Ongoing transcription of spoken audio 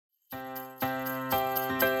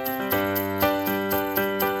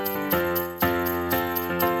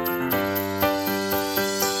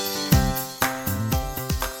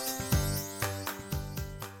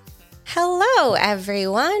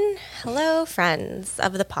everyone. Hello, friends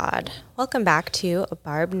of the pod. Welcome back to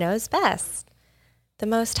Barb Knows Best, the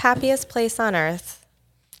most happiest place on earth.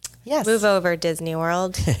 Yes. Move over, Disney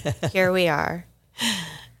World. Here we are.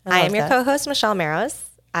 I am your co-host, Michelle Maros,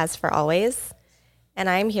 as for always, and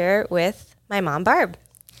I'm here with my mom, Barb.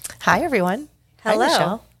 Hi, everyone. Hello. Hi,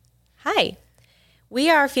 Michelle. Hi. We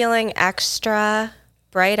are feeling extra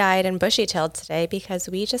bright-eyed and bushy-tailed today because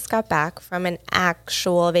we just got back from an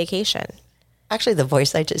actual vacation. Actually, the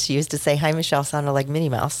voice I just used to say hi, Michelle, sounded like Minnie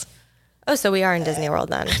Mouse. Oh, so we are in Disney World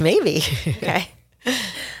then. Maybe. Okay.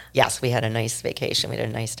 Yes, we had a nice vacation. We had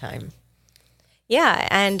a nice time. Yeah,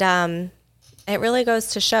 and it really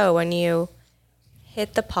goes to show when you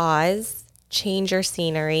hit the pause, change your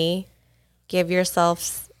scenery, give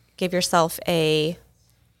yourself a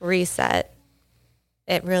reset,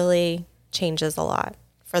 it really changes a lot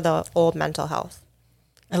for the old mental health.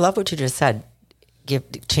 I love what you just said.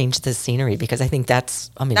 Change the scenery, because I think that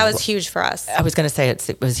was huge for us. I was going to say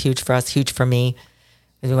it was huge for us, huge for me.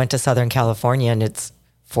 We went to Southern California and it's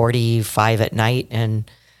 45 at night and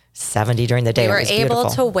 70 during the day. We were it was able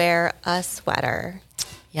beautiful. to wear a sweater.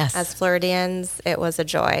 Yes. As Floridians, it was a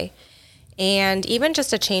joy. And even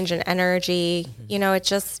just a change in energy,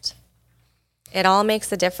 it all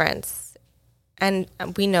makes a difference. And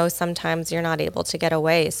we know sometimes you're not able to get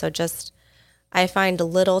away. So I find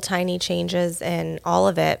little tiny changes in all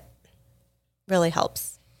of it really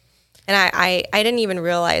helps. And I didn't even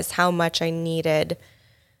realize how much I needed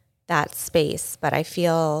that space, but I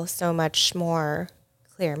feel so much more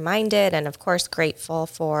clear-minded and, of course, grateful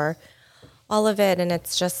for all of it. And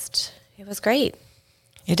it was great.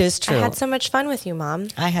 It is true. I had so much fun with you, Mom.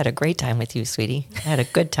 I had a great time with you, sweetie. I had a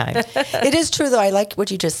good time. It is true, though. I like what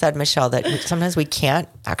you just said, Michelle, that sometimes we can't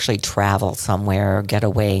actually travel somewhere or get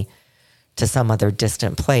away to some other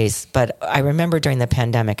distant place. But I remember during the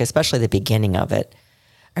pandemic, especially the beginning of it,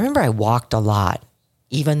 I remember I walked a lot,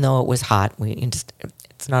 even though it was hot.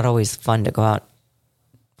 It's not always fun to go out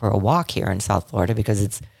for a walk here in South Florida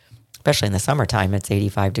because especially in the summertime, it's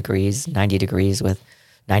 85 degrees, 90 degrees with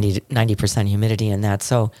 90% humidity and that.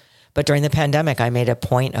 So, but during the pandemic, I made a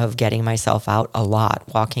point of getting myself out a lot,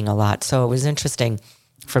 walking a lot. So it was interesting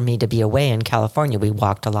for me to be away in California. We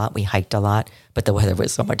walked a lot, we hiked a lot, but the weather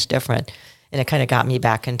was so much different. And it kind of got me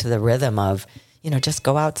back into the rhythm of, just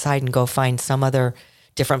go outside and go find some other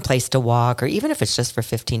different place to walk, or even if it's just for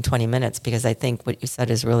 15, 20 minutes, because I think what you said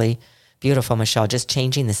is really beautiful, Michelle, just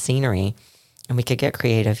changing the scenery. And we could get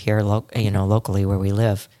creative here, locally where we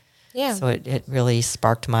live. Yeah. So it really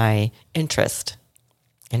sparked my interest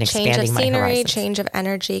in expanding my horizons. Change of scenery, change of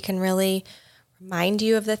energy can really remind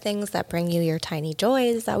you of the things that bring you your tiny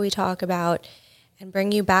joys that we talk about and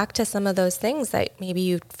bring you back to some of those things that maybe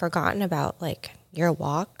you've forgotten about, like your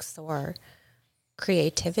walks or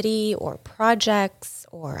creativity or projects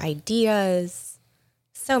or ideas.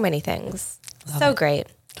 So many things. So great.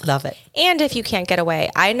 Love it. And if you can't get away,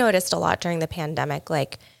 I noticed a lot during the pandemic,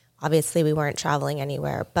 like obviously we weren't traveling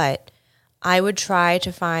anywhere, but I would try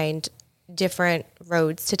to find different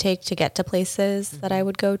roads to take to get to places that I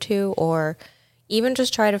would go to, or even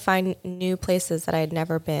just try to find new places that I'd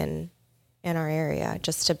never been in our area,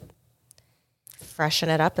 just to freshen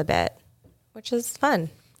it up a bit, which is fun.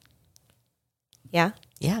 Yeah?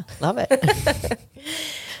 Yeah, love it.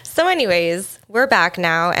 So anyways, we're back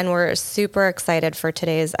now and we're super excited for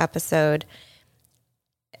today's episode.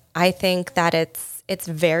 I think that it's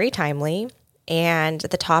very timely, and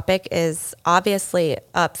the topic is obviously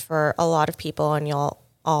up for a lot of people, and you'll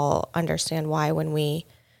all understand why when we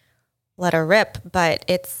let her rip, but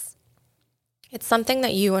it's something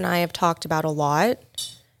that you and I have talked about a lot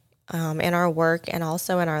in our work and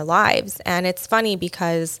also in our lives. And it's funny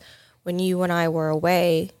because when you and I were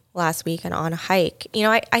away last week and on a hike,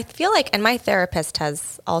 I feel like, and my therapist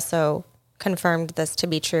has also confirmed this to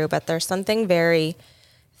be true, but there's something very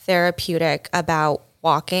therapeutic about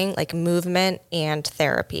walking, like movement and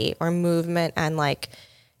therapy, or movement and like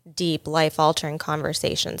deep life-altering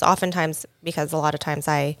conversations. Oftentimes, because a lot of times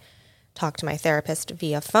I talk to my therapist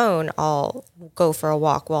via phone, I'll go for a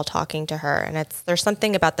walk while talking to her. And there's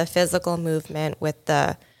something about the physical movement with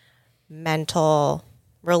the mental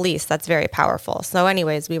release that's very powerful. So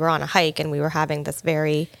anyways, we were on a hike and we were having this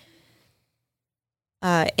very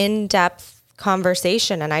in-depth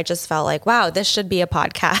conversation, and I just felt like, wow, this should be a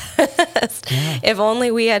podcast. Yeah. If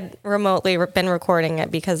only we had remotely been recording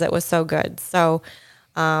it, because it was so good. So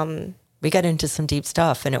we got into some deep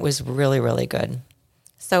stuff and it was really, really good.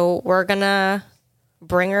 So we're going to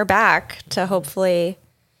bring her back to hopefully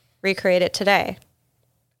recreate it today.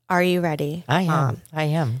 Are you ready? I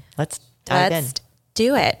am. Let's dive in.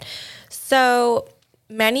 Do it. So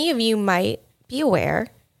many of you might be aware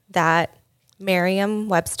that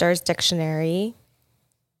Merriam-Webster's dictionary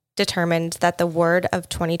determined that the word of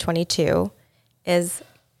 2022 is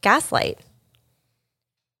gaslight.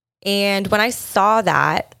 And when I saw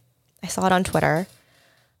that, I saw it on Twitter,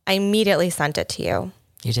 I immediately sent it to you.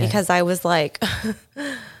 You did? Because I was like,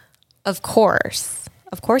 of course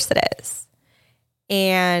it is.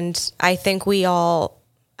 And I think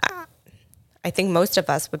I think most of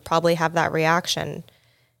us would probably have that reaction.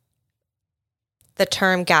 The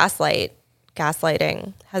term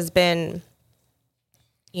gaslighting has been,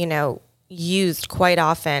 used quite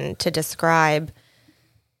often to describe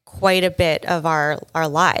quite a bit of our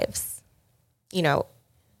lives,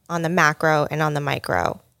 on the macro and on the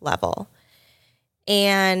micro level.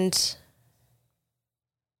 And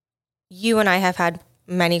you and I have had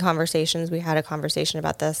many conversations. We had a conversation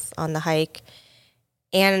about this on the hike.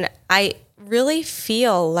 And I really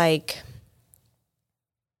feel like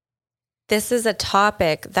this is a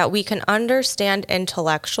topic that we can understand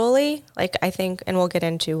intellectually. Like, I think, and we'll get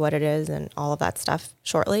into what it is and all of that stuff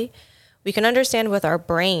shortly. We can understand with our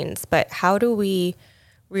brains, but how do we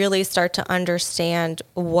really start to understand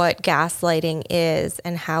what gaslighting is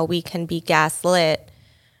and how we can be gaslit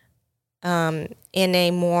in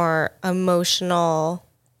a more emotional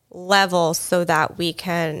level so that we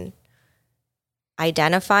can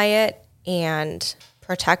identify it and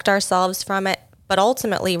protect ourselves from it, but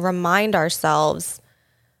ultimately remind ourselves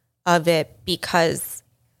of it, because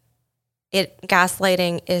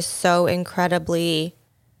gaslighting is so incredibly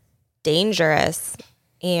dangerous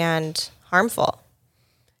and harmful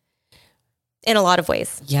in a lot of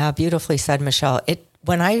ways. Yeah, beautifully said, Michelle.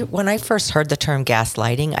 When I first heard the term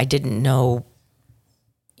gaslighting, I didn't know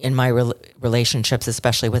in my relationships,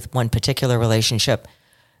 especially with one particular relationship,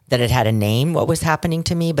 that it had a name, what was happening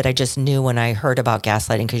to me. But I just knew when I heard about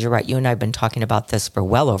gaslighting, because you're right, you and I have been talking about this for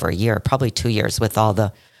well over a year, probably 2 years with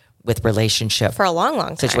relationship. For a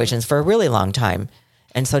long situations, for a really long time.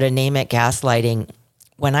 And so to name it gaslighting,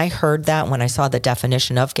 when I heard that, when I saw the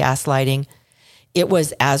definition of gaslighting, it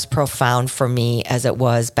was as profound for me as it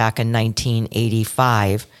was back in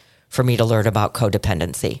 1985 for me to learn about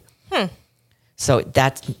codependency. So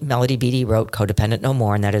Melody Beattie wrote Codependent No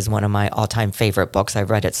More, and that is one of my all-time favorite books. I've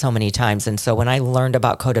read it so many times. And so when I learned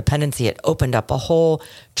about codependency, it opened up a whole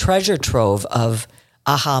treasure trove of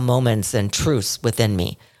aha moments and truths within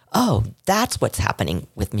me. Oh, that's what's happening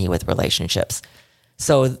with me with relationships.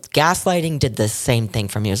 So gaslighting did the same thing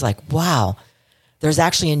for me. It was like, wow, there's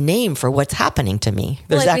actually a name for what's happening to me.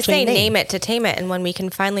 There's actually we say, name it to tame it. And when we can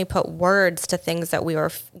finally put words to things that we were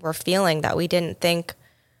feeling that we didn't think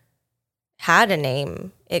had a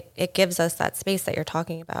name, it gives us that space that you're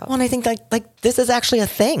talking about. Well, and I think like this is actually a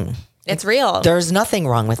thing. It's real. There's nothing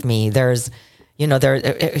wrong with me. There's,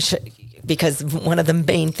 because one of the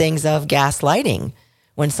main things of gaslighting,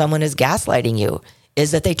 when someone is gaslighting you, is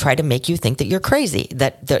that they try to make you think that you're crazy,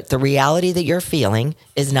 that the reality that you're feeling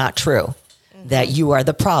is not true, that you are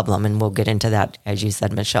the problem. And we'll get into that, as you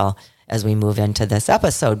said, Michelle, as we move into this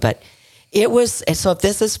episode. But so if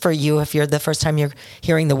this is for you, if you're the first time you're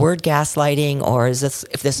hearing the word gaslighting, or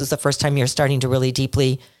if this is the first time you're starting to really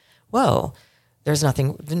deeply, whoa, there's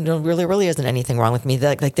nothing, really isn't anything wrong with me.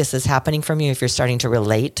 Like this is happening from you. If you're starting to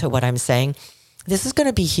relate to what I'm saying, this is going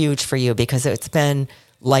to be huge for you, because it's been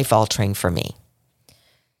life altering for me.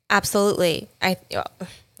 Absolutely.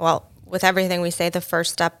 With everything we say, the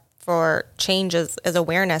first step for change is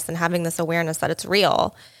awareness, and having this awareness that it's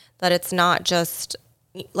real, that it's not just,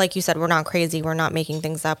 like you said, we're not crazy. We're not making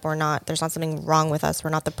things up. There's not something wrong with us. We're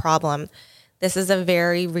not the problem. This is a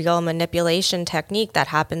very real manipulation technique that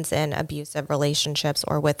happens in abusive relationships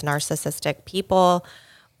or with narcissistic people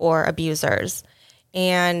or abusers.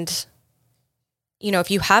 And,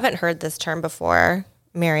 if you haven't heard this term before,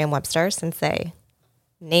 Merriam-Webster, since they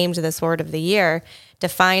named this word of the year,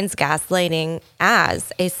 defines gaslighting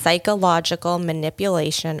as a psychological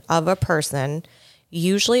manipulation of a person,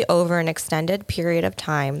 usually over an extended period of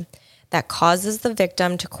time, that causes the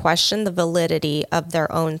victim to question the validity of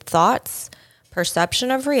their own thoughts,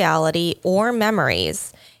 perception of reality, or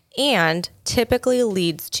memories, and typically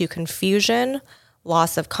leads to confusion,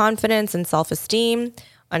 loss of confidence and self-esteem,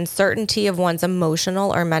 uncertainty of one's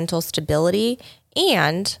emotional or mental stability,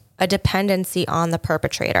 and a dependency on the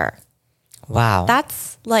perpetrator. Wow.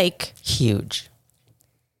 That's like huge.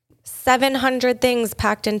 700 things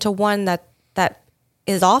packed into one that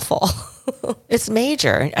is awful. It's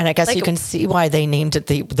major. And I guess you can see why they named it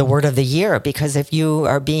the word of the year, because if you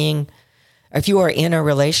are in a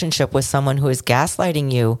relationship with someone who is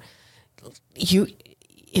gaslighting you,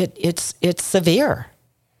 it's severe.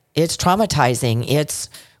 It's traumatizing. It's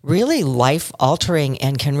really life altering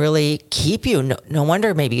and can really keep you. No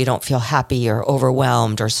wonder maybe you don't feel happy or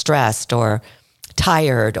overwhelmed or stressed or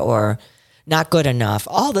tired or not good enough.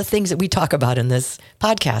 All the things that we talk about in this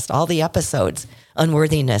podcast, all the episodes,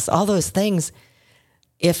 unworthiness, all those things.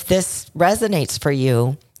 If this resonates for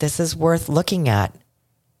you, this is worth looking at.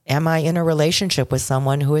 Am I in a relationship with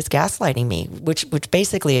someone who is gaslighting me? Which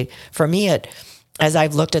basically, for me, as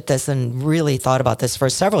I've looked at this and really thought about this for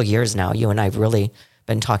several years now, you and I've really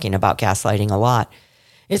been talking about gaslighting a lot.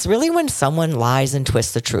 It's really when someone lies and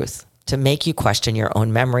twists the truth to make you question your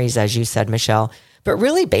own memories, as you said, Michelle, but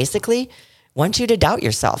really basically wants you to doubt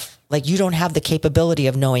yourself. Like you don't have the capability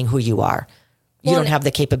of knowing who you are. You don't have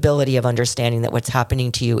the capability of understanding that what's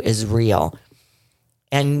happening to you is real.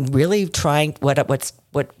 And really trying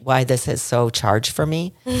why this is so charged for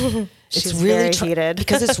me. She's really heated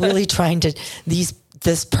because it's really trying to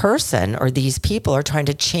this person or these people are trying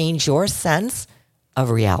to change your sense of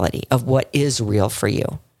reality, of what is real for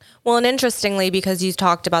you. Well, and interestingly, because you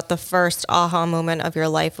talked about the first aha moment of your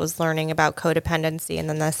life was learning about codependency, and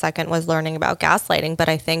then the second was learning about gaslighting. But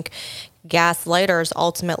I think gaslighters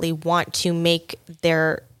ultimately want to make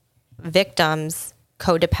their victims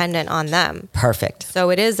codependent on them. Perfect.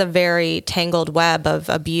 So it is a very tangled web of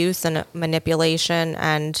abuse and manipulation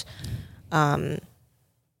and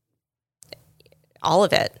all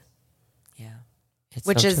of it. Yeah.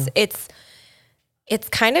 It's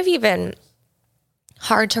kind of even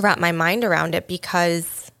hard to wrap my mind around it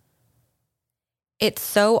because it's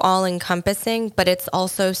so all encompassing, but it's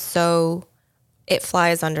also it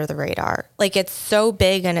flies under the radar. Like it's so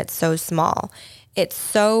big and it's so small. It's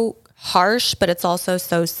so harsh, but it's also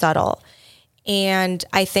so subtle. And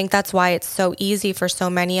I think that's why it's so easy for so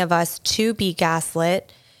many of us to be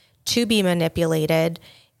gaslit, to be manipulated,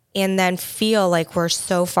 and then feel like we're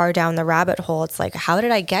so far down the rabbit hole. It's like, how did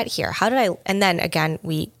I get here? And then again,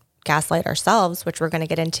 we gaslight ourselves, which we're going to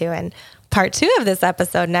get into in part 2 of this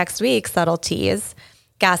episode next week, subtleties,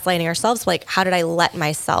 gaslighting ourselves. Like, how did I let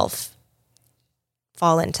myself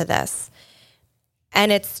fall into this?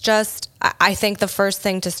 And it's just, I think the first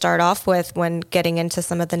thing to start off with when getting into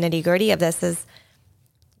some of the nitty gritty of this is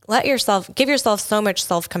give yourself so much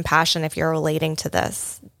self-compassion if you're relating to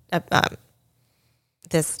this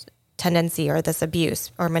tendency or this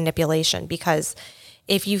abuse or manipulation, because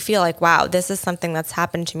if you feel like, wow, this is something that's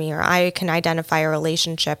happened to me, or I can identify a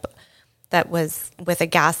relationship that was with a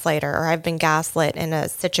gaslighter, or I've been gaslit in a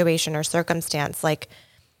situation or circumstance, like,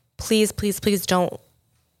 please, please, please don't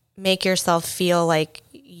make yourself feel like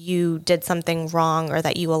you did something wrong or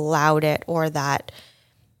that you allowed it or that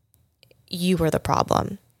you were the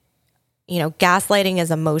problem. You know, gaslighting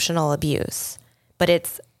is emotional abuse, but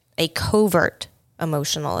it's a covert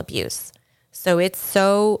emotional abuse. So it's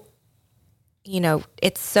so,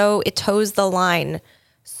 it toes the line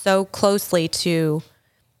so closely to,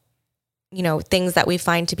 things that we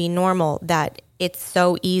find to be normal that it's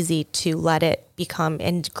so easy to let it become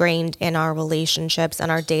ingrained in our relationships and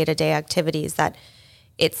our day-to-day activities that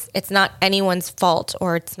it's not anyone's fault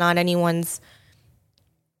or it's not anyone's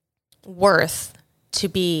worth to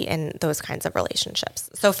be in those kinds of relationships.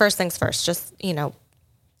 So first things first, just,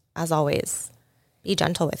 as always, be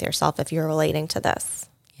gentle with yourself if you're relating to this.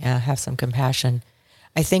 Yeah, have some compassion.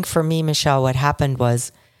 I think for me, Michelle, what happened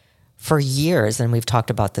was for years, and we've talked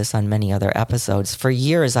about this on many other episodes, for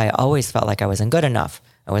years I always felt like I wasn't good enough.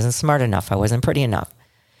 I wasn't smart enough. I wasn't pretty enough.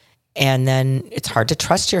 And then it's hard to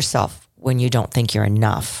trust yourself when you don't think you're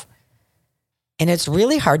enough. And it's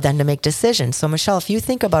really hard then to make decisions. So Michelle, if you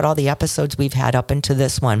think about all the episodes we've had up into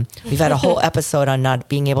this one, we've had a whole episode on not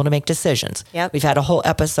being able to make decisions. Yep. We've had a whole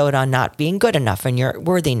episode on not being good enough and your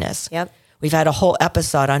worthiness. Yep. We've had a whole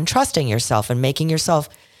episode on trusting yourself and making yourself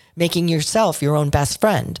your own best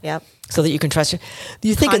friend. Yep. So that you can trust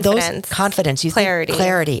you think of those confidence,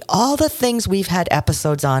 clarity, all the things we've had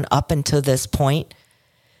episodes on up until this point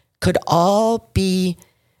could all be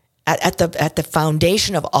at the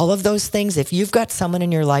foundation of all of those things. If you've got someone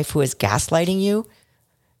in your life who is gaslighting you,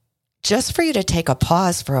 just for you to take a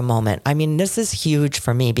pause for a moment. I mean, this is huge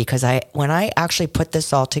for me because when I actually put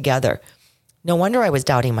this all together, no wonder I was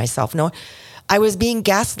doubting myself. No, I was being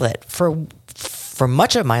gaslit for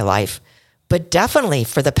much of my life, but definitely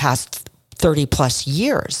for the past 30 plus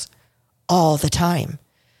years, all the time.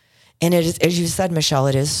 And it is, as you said, Michelle,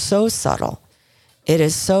 it is so subtle. It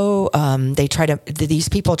is so, these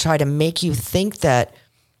people try to make you think that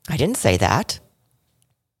I didn't say that.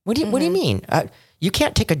 What do you mean? You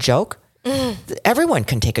can't take a joke. Everyone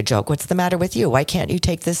can take a joke. What's the matter with you? Why can't you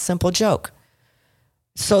take this simple joke?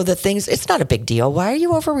 So it's not a big deal. Why are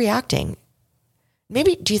you overreacting?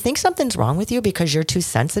 maybe, do you think something's wrong with you because you're too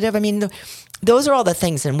sensitive? I mean, those are all the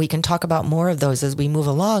things, and we can talk about more of those as we move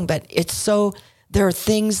along, but there are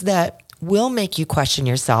things that will make you question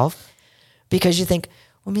yourself because you think,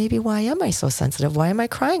 well, maybe why am I so sensitive? Why am I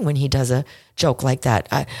crying when he does a joke like that?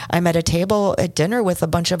 I'm at a table at dinner with a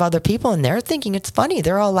bunch of other people and they're thinking it's funny.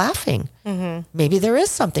 They're all laughing. Mm-hmm. Maybe there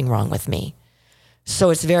is something wrong with me.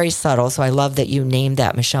 So it's very subtle. So I love that you named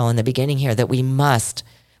that, Michelle, in the beginning here, that we must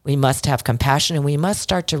have compassion, and we must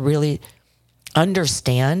start to really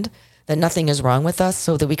understand that nothing is wrong with us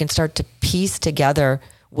so that we can start to piece together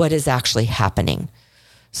what is actually happening.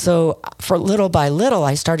 So for little by little,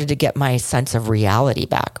 I started to get my sense of reality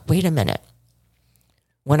back. Wait a minute.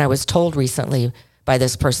 When I was told recently by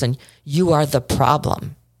this person, you are the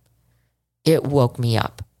problem, it woke me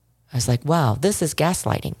up. I was like, wow, this is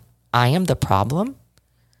gaslighting. I am the problem.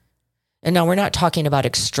 And now we're not talking about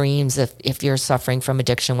extremes. If you're suffering from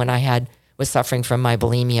addiction, when I was suffering from my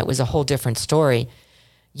bulimia, it was a whole different story.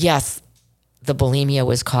 Yes, the bulimia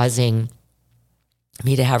was causing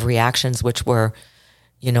me to have reactions which were,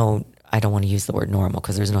 I don't want to use the word normal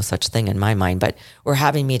because there's no such thing in my mind, but were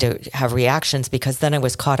having me to have reactions because then I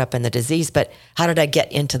was caught up in the disease. But how did I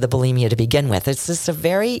get into the bulimia to begin with? It's just a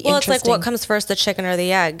very interesting... Well, it's like what comes first, the chicken or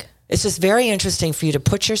the egg? It's just very interesting for you to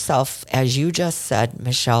put yourself, as you just said,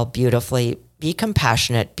 Michelle, beautifully, be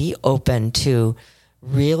compassionate, be open to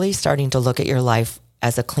really starting to look at your life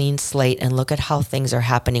as a clean slate and look at how things are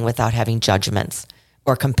happening without having judgments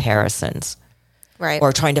or comparisons. Right.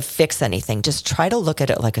 Or trying to fix anything. Just try to look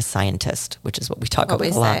at it like a scientist, which is what we talk about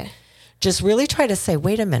a lot. Just really try to say,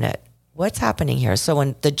 wait a minute, what's happening here? So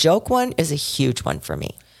when the joke one is a huge one for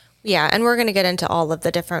me. Yeah, and we're going to get into all of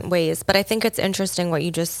the different ways, but I think it's interesting what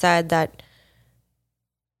you just said, that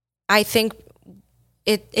I think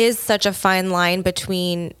it is such a fine line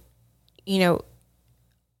between,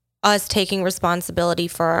 us taking responsibility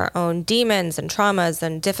for our own demons and traumas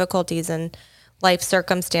and difficulties and life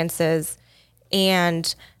circumstances,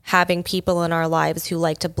 and having people in our lives who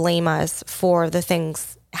like to blame us for the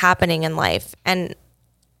things happening in life. And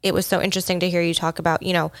it was so interesting to hear you talk about,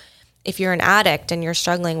 if you're an addict and you're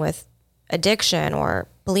struggling with addiction or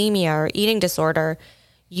bulimia or eating disorder,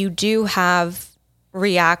 you do have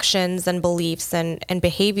reactions and beliefs and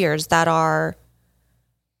behaviors that are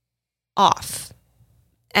off.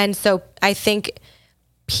 And so I think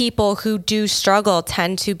people who do struggle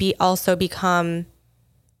tend to become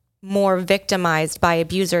more victimized by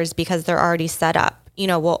abusers because they're already set up.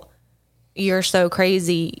 Well, you're so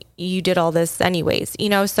crazy, you did all this anyways.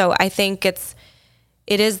 So I think it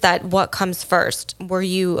is that what comes first. Were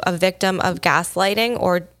you a victim of gaslighting,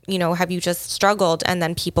 or, have you just struggled and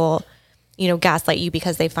then people, gaslight you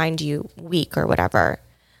because they find you weak or whatever?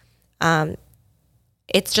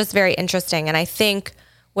 It's just very interesting. And I think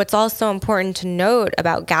what's also important to note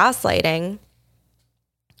about gaslighting,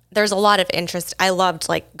 there's a lot of interest. I loved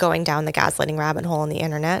going down the gaslighting rabbit hole on the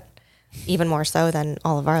internet, even more so than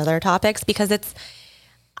all of our other topics, because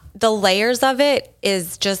the layers of it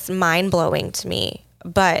is just mind blowing to me.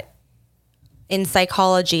 But in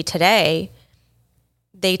psychology today,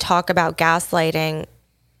 they talk about gaslighting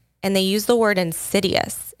and they use the word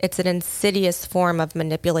insidious. It's an insidious form of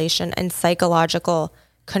manipulation and psychological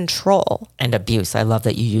control. And abuse. I love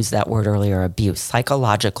that you used that word earlier, abuse,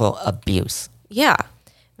 psychological abuse. Yeah.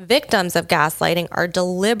 Victims of gaslighting are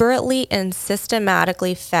deliberately and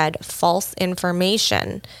systematically fed false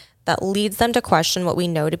information that leads them to question what we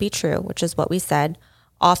know to be true, which is what we said,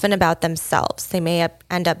 often about themselves. They may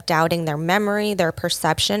end up doubting their memory, their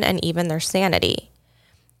perception, and even their sanity.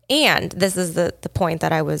 And this is the point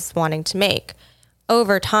that I was wanting to make.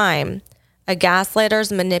 Over time, a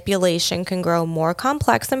gaslighter's manipulation can grow more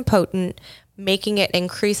complex and potent, making it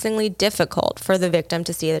increasingly difficult for the victim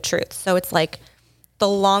to see the truth. So it's like, the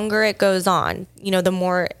longer it goes on, the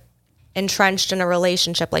more entrenched in a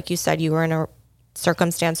relationship, like you said, you were in a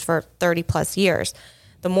circumstance for 30 plus years.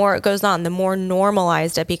 The more it goes on, the more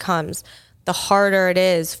normalized it becomes, the harder it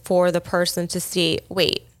is for the person to see,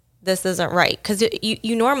 wait, this isn't right. Because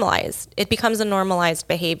you normalize. It becomes a normalized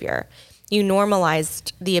behavior. You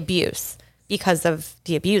normalized the abuse because of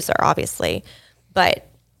the abuser, obviously. But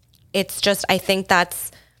it's just, I think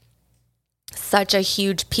that's such a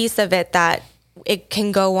huge piece of it, that it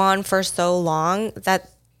can go on for so long that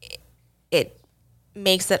it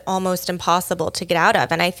makes it almost impossible to get out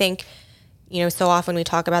of. And I think, so often we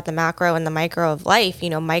talk about the macro and the micro of life,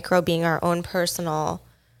 micro being our own personal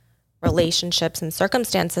relationships and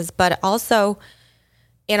circumstances, but also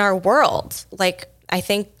in our world. I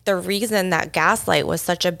think the reason that gaslight was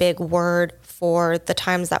such a big word for the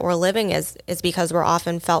times that we're living is because we're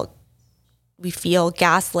often we feel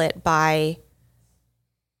gaslit by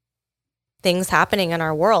things happening in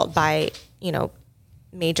our world by,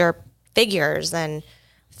 major figures and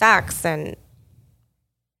facts and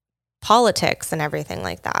politics and everything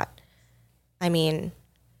like that. I mean,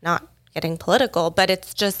 not getting political, but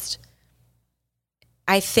it's just,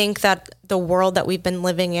 I think that the world that we've been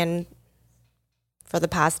living in for the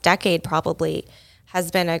past decade probably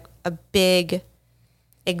has been a big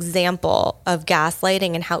example of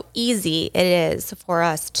gaslighting and how easy it is for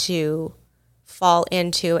us to fall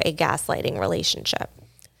into a gaslighting relationship.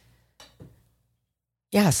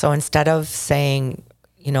 Yeah. So instead of saying,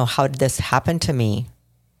 how did this happen to me?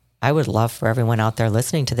 I would love for everyone out there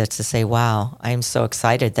listening to this to say, wow, I'm so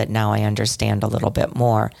excited that now I understand a little bit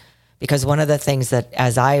more. Because one of the things that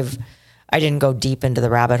I didn't go deep into the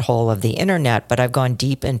rabbit hole of the internet, but I've gone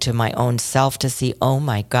deep into my own self to see, oh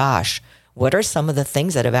my gosh, what are some of the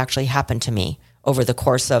things that have actually happened to me over the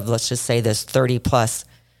course of, let's just say, this 30 plus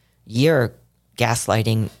year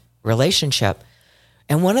gaslighting relationship.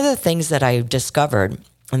 And one of the things that I discovered,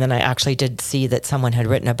 and then I actually did see that someone had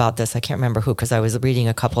written about this, I can't remember who, because I was reading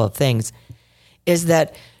a couple of things, is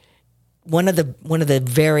that one of the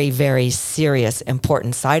very, very serious,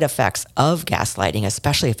 important side effects of gaslighting,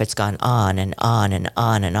 especially if it's gone on and on and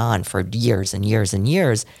on and on for years and years and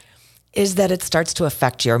years, is that it starts to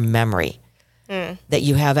affect your memory. That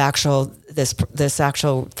you have this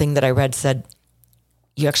actual thing that I read said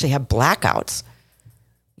you actually have blackouts,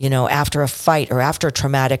 after a fight or after a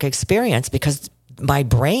traumatic experience, because my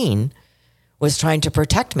brain was trying to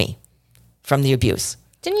protect me from the abuse.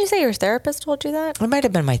 Didn't you say your therapist told you that? It might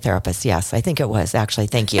have been my therapist. Yes, I think it was actually.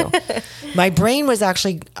 Thank you. My brain was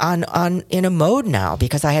actually in a mode now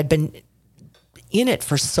because I had been in it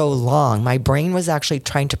for so long. My brain was actually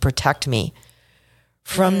trying to protect me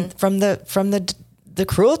from the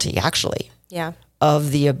cruelty, actually,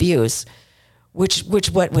 of the abuse. Which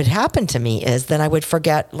what would happen to me is then I would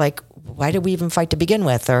forget, like, why did we even fight to begin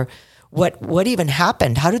with, or what even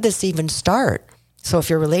happened? How did this even start? So if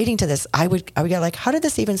you're relating to this, I would get like, how did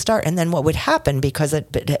this even start? And then what would happen, because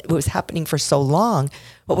it was happening for so long,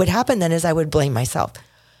 what would happen then is I would blame myself.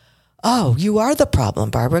 Oh, you are the problem,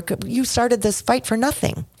 Barbara. You started this fight for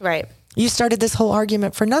nothing. Right. You started this whole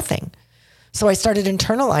argument for nothing. So I started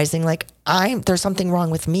internalizing, like, there's something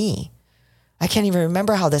wrong with me. I can't even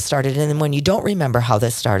remember how this started. And then when you don't remember how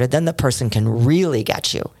this started, then the person can really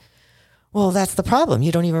get you. Well, that's the problem.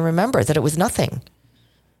 You don't even remember that it was nothing.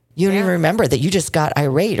 You don't even remember that you just got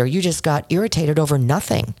irate or you just got irritated over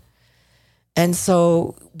nothing. And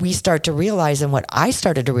so we start to realize, and what I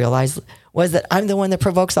started to realize was that I'm the one that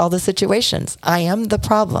provokes all the situations. I am the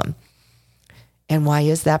problem. And why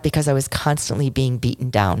is that? Because I was constantly being beaten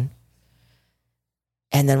down.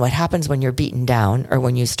 And then what happens when you're beaten down, or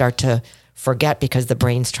when you start to forget because the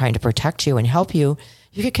brain's trying to protect you and help you,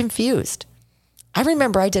 you get confused. I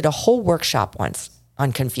remember I did a whole workshop once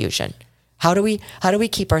on confusion. How do we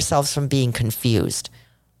keep ourselves from being confused?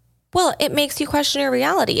 Well, it makes you question your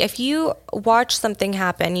reality. If you watch something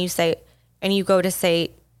happen, you go to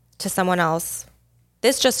say to someone else,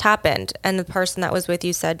 this just happened, and the person that was with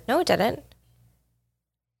you said, no, it didn't.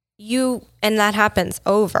 And that happens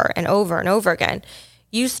over and over and over again.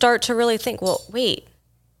 You start to really think, well, wait,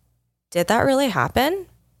 did that really happen?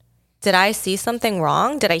 Did I see something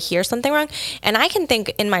wrong? Did I hear something wrong? And I can think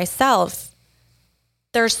in myself,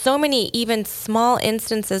 there's so many even small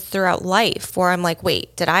instances throughout life where I'm like,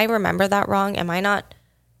 wait, did I remember that wrong?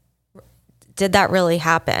 Did that really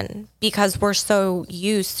happen? Because we're so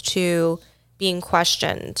used to being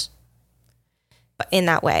questioned in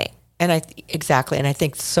that way. Exactly. And I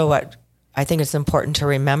think I think it's important to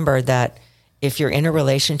remember that if you're in a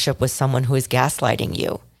relationship with someone who is gaslighting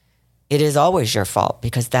you, it is always your fault,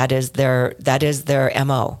 because that is their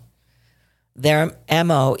MO. Their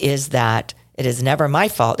MO is that it is never my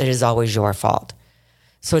fault. It is always your fault.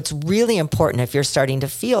 So it's really important, if you're starting to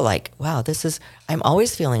feel like, wow, I'm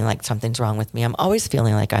always feeling like something's wrong with me. I'm always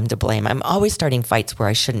feeling like I'm to blame. I'm always starting fights where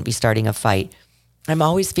I shouldn't be starting a fight. I'm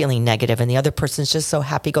always feeling negative and the other person's just so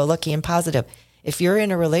happy-go-lucky and positive. If you're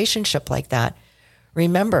in a relationship like that,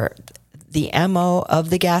 remember, the MO of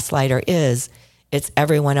the gaslighter is, it's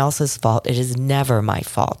everyone else's fault. It is never my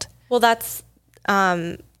fault. Well, that's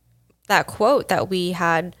that quote that we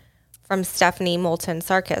had from Stephanie Moulton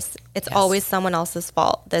Sarkis. It's always someone else's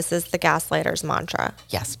fault. This is the gaslighter's mantra.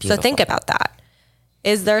 Yes, beautiful. So think about that.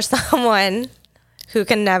 Is there someone who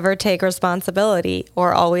can never take responsibility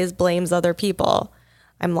or always blames other people?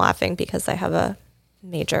 I'm laughing because I have a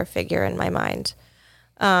major figure in my mind.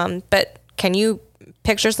 But can you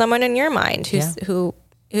picture someone in your mind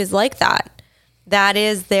who's like that? That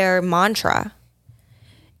is their mantra.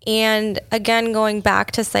 And again, going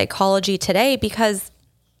back to psychology today, because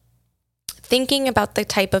thinking about the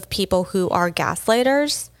type of people who are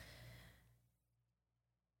gaslighters,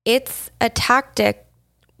 it's a tactic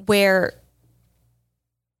where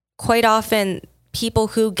quite often people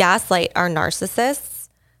who gaslight are narcissists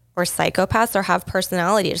or psychopaths or have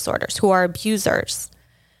personality disorders, who are abusers.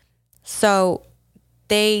 So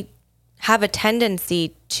they have a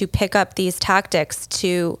tendency to pick up these tactics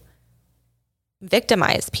to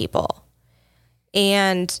victimize people.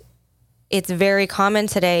 And it's very common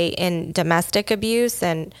today in domestic abuse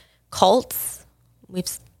and cults. We've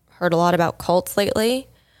heard a lot about cults lately.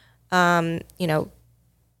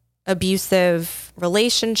 Abusive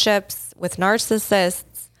relationships with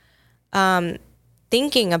narcissists,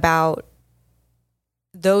 thinking about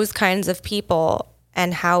those kinds of people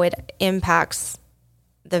and how it impacts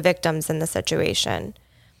the victims in the situation.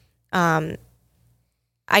 I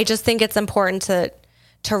just think it's important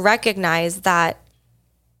to recognize that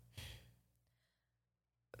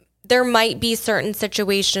there might be certain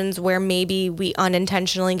situations where maybe we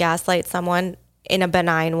unintentionally gaslight someone in a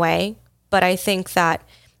benign way, but I think that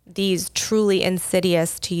these truly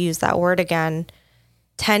insidious, to use that word again,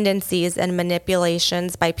 tendencies and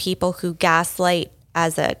manipulations by people who gaslight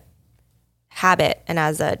as a habit and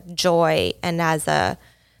as a joy and as a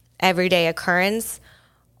everyday occurrence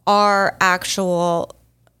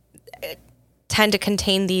tend to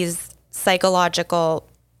contain these psychological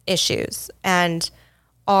issues and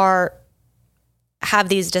have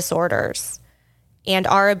these disorders and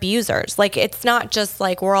are abusers. Like, it's not just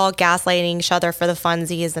like we're all gaslighting each other for the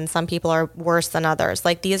funsies and some people are worse than others.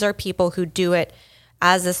 Like, these are people who do it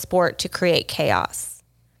as a sport to create chaos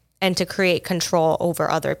and to create control over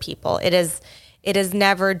other people. It is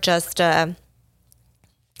never just it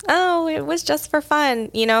was just for fun,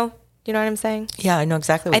 you know? Do you know what I'm saying? Yeah, I know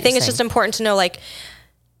exactly what I think you're it's saying. just important to know, like,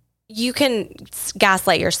 you can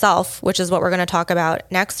gaslight yourself, which is what we're going to talk about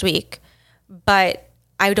next week. But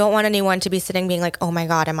I don't want anyone to be sitting being like, oh my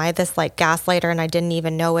God, am I this like gaslighter and I didn't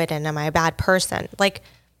even know it? And am I a bad person? Like,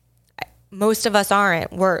 most of us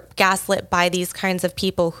aren't. We're gaslit by these kinds of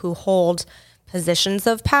people who hold positions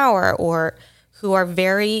of power or who are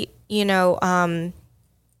very,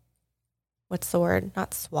 what's the word?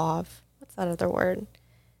 Not suave. What's that other word?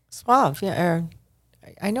 Suave, yeah.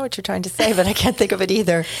 I know what you're trying to say, but I can't think of it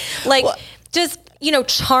either. Like, just,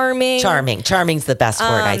 charming. Charming's the best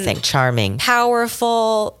word, I think. Charming.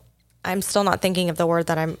 Powerful. I'm still not thinking of the word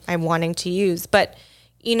that I'm wanting to use, but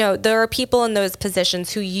there are people in those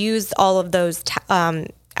positions who use all of those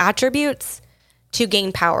attributes to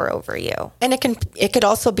gain power over you. And it could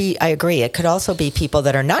also be, I agree, it could also be people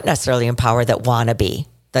that are not necessarily in power that want to be.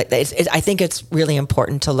 I think it's really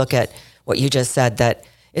important to look at what you just said, that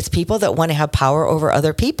it's people that want to have power over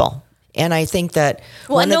other people. And I think that...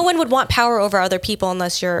 Well, no one would want power over other people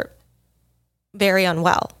unless you're very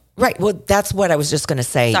unwell. Right. Well, that's what I was just going to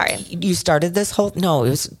say. Sorry. You started this whole... No,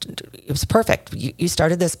 it was perfect. You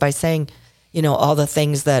started this by saying, all the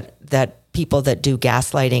things that people that do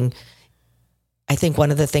gaslighting... I think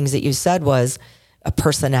one of the things that you said was a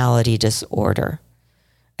personality disorder.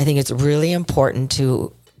 I think it's really important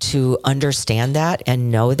to understand that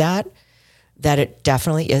and know that it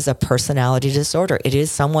definitely is a personality disorder. It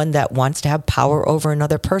is someone that wants to have power over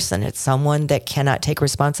another person. It's someone that cannot take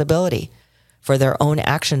responsibility for their own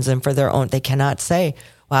actions and for their own. They cannot say,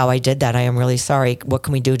 wow, I did that. I am really sorry. What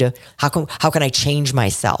can we do how can I change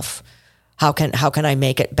myself? How can I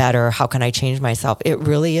make it better? How can I change myself? It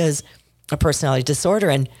really is a personality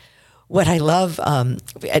disorder. And what I love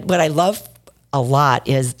a lot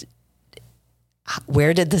is,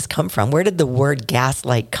 where did this come from? Where did the word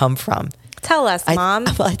gaslight come from? Tell us, Mom.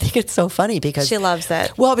 I think it's so funny because... She loves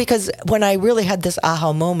it. Well, because when I really had this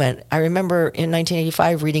aha moment, I remember in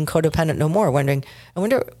 1985 reading Codependent No More,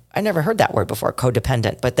 I never heard that word before,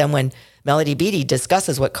 codependent. But then when Melody Beattie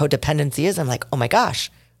discusses what codependency is, I'm like, oh my gosh,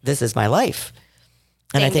 this is my life.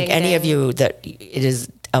 And I think any of you that it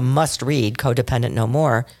is a must read, Codependent No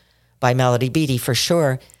More by Melody Beattie for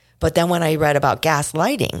sure. But then when I read about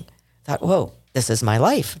gaslighting, I thought, whoa, this is my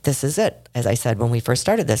life. This is it, as I said when we first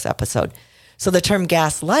started this episode. So the term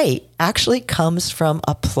gaslight actually comes from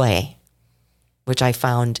a play, which I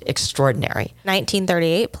found extraordinary.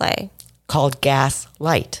 1938 play. Called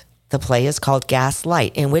Gaslight. The play is called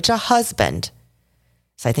Gaslight, in which a husband,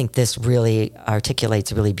 so I think this really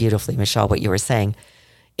articulates really beautifully, Michelle, what you were saying,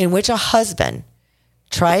 in which a husband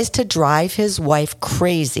tries to drive his wife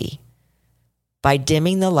crazy by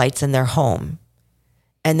dimming the lights in their home.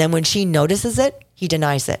 And then when she notices it, he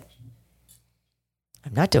denies it.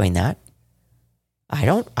 I'm not doing that. I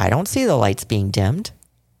don't see the lights being dimmed.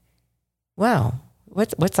 Wow.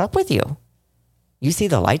 What's up with you? You see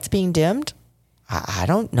the lights being dimmed? I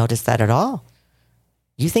don't notice that at all.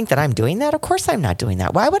 You think that I'm doing that? Of course I'm not doing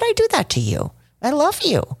that. Why would I do that to you? I love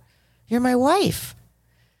you. You're my wife.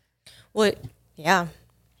 Well, yeah.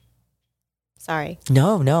 Sorry.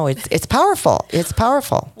 No, it's powerful. It's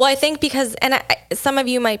powerful. Well, I think because, and some of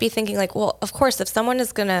you might be thinking like, well, of course, if someone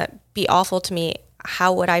is going to be awful to me,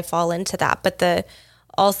 how would I fall into that? But the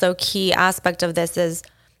also key aspect of this is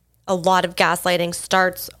a lot of gaslighting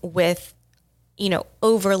starts with,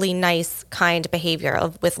 overly nice, kind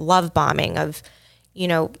behavior with love bombing of,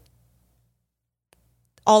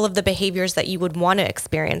 all of the behaviors that you would want to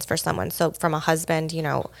experience for someone. So from a husband,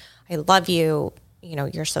 I love you,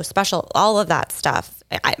 you're so special, all of that stuff.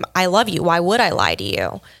 I love you. Why would I lie to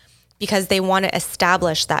you? Because they want to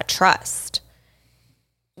establish that trust,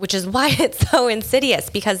 which is why it's so insidious,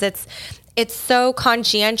 because it's so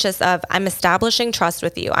conscientious of, I'm establishing trust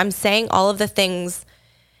with you. I'm saying all of the things,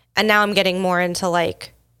 and now I'm getting more into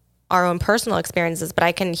like our own personal experiences, but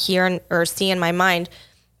I can hear or see in my mind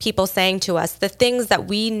people saying to us the things that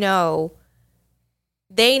we know,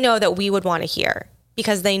 they know that we would want to hear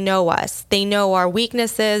because they know us. They know our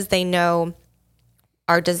weaknesses. They know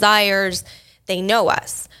our desires. They know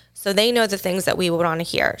us. So they know the things that we would want to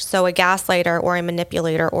hear. So a gaslighter or a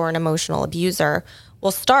manipulator or an emotional abuser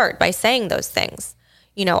will start by saying those things.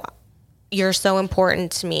 You're so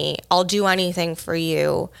important to me. I'll do anything for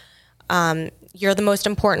you. You're the most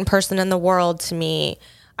important person in the world to me.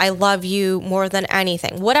 I love you more than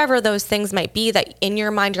anything. Whatever those things might be that in your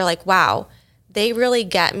mind, you're like, wow, they really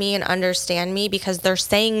get me and understand me because they're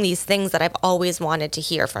saying these things that I've always wanted to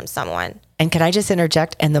hear from someone. And can I just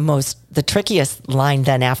interject? And the trickiest line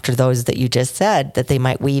then after those that you just said that they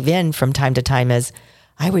might weave in from time to time is,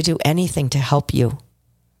 I would do anything to help you.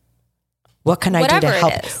 What can I do to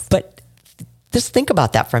help? But just think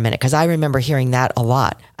about that for a minute, because I remember hearing that a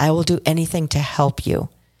lot. I will do anything to help you.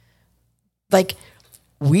 Like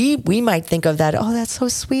we might think of that. Oh, that's so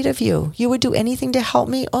sweet of you. You would do anything to help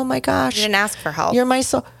me. Oh my gosh. You didn't ask for help. You're my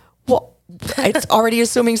soul. Well, it's already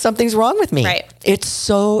assuming something's wrong with me. Right. It's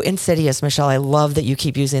so insidious, Michelle. I love that you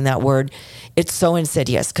keep using that word. It's so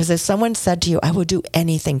insidious, because if someone said to you, I will do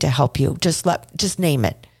anything to help you, just name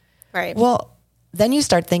it. Right. Well, then you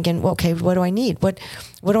start thinking, well, okay, what do I need?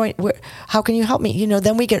 How can you help me?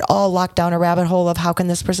 Then we get all locked down a rabbit hole of how can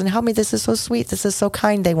this person help me? This is so sweet. This is so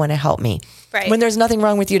kind. They want to help me. Right. When there's nothing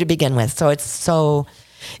wrong with you to begin with. So it is so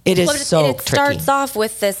it tricky. Starts off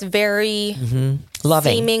with this very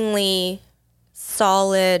loving, seemingly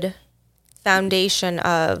solid foundation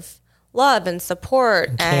of love and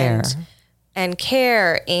support and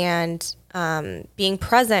care and being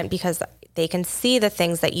present, because they can see the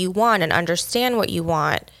things that you want and understand what you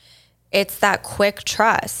want. It's that quick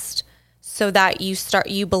trust so that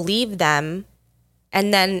you believe them.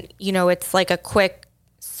 And then, it's like a quick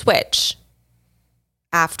switch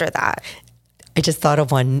after that. I just thought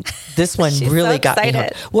of one. This one really got me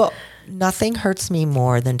hooked. Well, nothing hurts me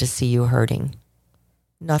more than to see you hurting.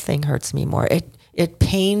 Nothing hurts me more. It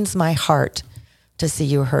pains my heart to see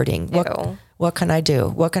you hurting. What can I do?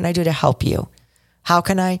 What can I do to help you? How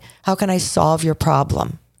can I solve your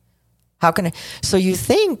problem? So you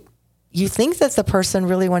think that the person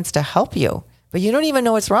really wants to help you, but you don't even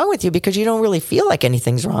know what's wrong with you because you don't really feel like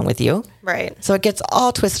anything's wrong with you. Right. So it gets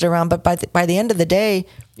all twisted around. But by the end of the day,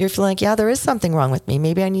 you're feeling like, yeah, there is something wrong with me.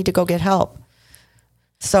 Maybe I need to go get help.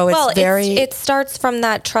 So it starts from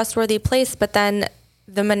that trustworthy place, but then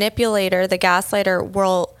the manipulator, the gaslighter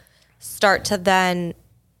will start to then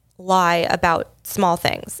lie about small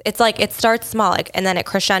things. It's like it starts small, and then it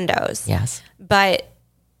crescendos. Yes. But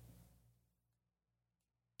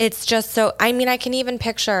it's just so, I can even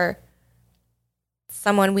picture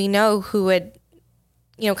someone we know who would,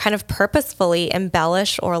 kind of purposefully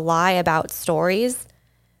embellish or lie about stories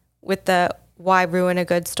with the why ruin a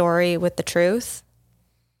good story with the truth.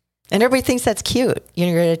 And everybody thinks that's cute.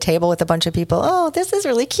 You're at a table with a bunch of people. Oh, this is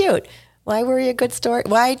really cute. Why worry a good story?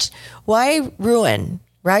 Why ruin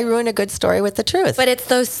a good story with the truth? But it's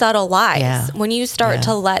those subtle lies. Yeah. When you start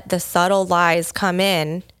to let the subtle lies come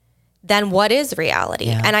in, then what is reality?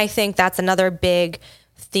 Yeah. And I think that's another big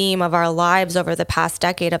theme of our lives over the past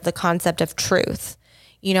decade, of the concept of truth.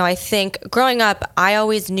 I think growing up, I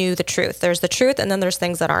always knew the truth. There's the truth, and then there's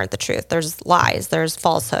things that aren't the truth. There's lies, there's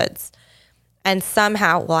falsehoods. And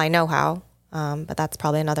somehow, well, I know how, but that's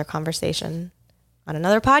probably another conversation on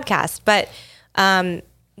another podcast. But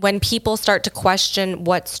when people start to question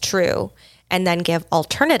what's true and then give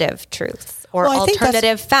alternative truths or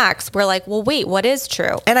alternative facts, we're like, well, wait, what is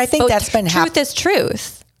true? And I think that's been truth is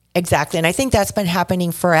truth. Exactly. And I think that's been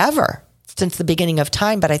happening forever, since the beginning of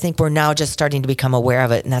time. But I think we're now just starting to become aware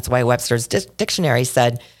of it. And that's why Webster's dictionary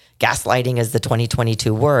said gaslighting is the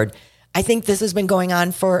 2022 word. I think this has been going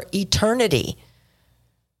on for eternity.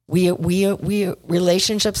 We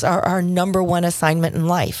relationships are our number one assignment in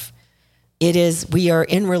life. We are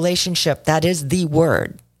in relationship. That is the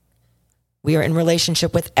word. We are in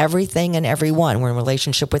relationship with everything and everyone. We're in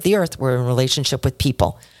relationship with the earth. We're in relationship with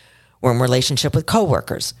people. We're in relationship with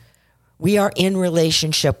coworkers. We are in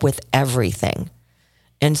relationship with everything.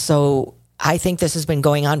 And so I think this has been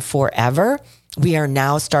going on forever. We are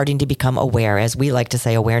now starting to become aware. As we like to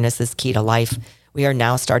say, awareness is key to life. We are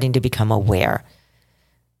now starting to become aware.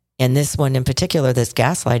 And this one in particular, this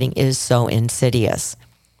gaslighting, is so insidious.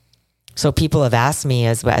 So people have asked me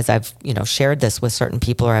as I've shared this with certain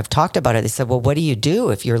people or I've talked about it, they said, well, what do you do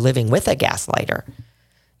if you're living with a gaslighter?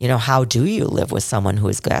 How do you live with someone who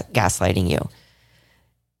is gaslighting you?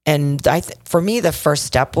 And for me, the first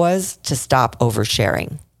step was to stop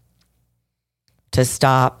oversharing, to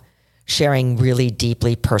stop sharing really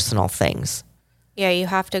deeply personal things. Yeah, you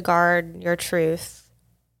have to guard your truth.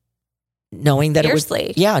 Knowing that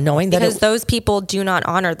fiercely. Because those people do not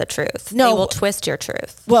honor the truth. No, they will twist your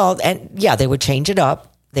truth. Well, and they would change it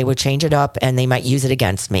up. And they might use it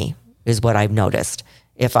against me, is what I've noticed.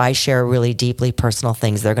 If I share really deeply personal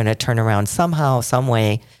things, they're going to turn around somehow, some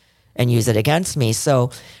way, and use it against me.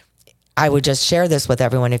 So I would just share this with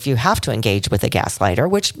everyone. If you have to engage with a gaslighter,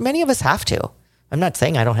 which many of us have to, I'm not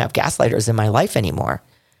saying I don't have gaslighters in my life anymore.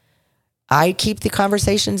 I keep the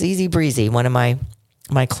conversations easy breezy. One of my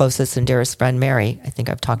closest and dearest friend, Mary, I think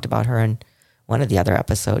I've talked about her in one of the other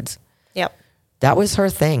episodes. Yep. That was her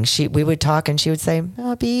thing. We would talk and she would say,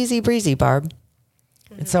 oh, be easy breezy, Barb.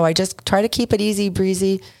 Mm-hmm. And so I just try to keep it easy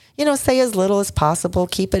breezy, say as little as possible,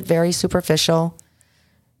 keep it very superficial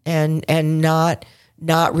and not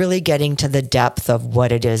really getting to the depth of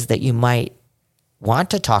what it is that you might want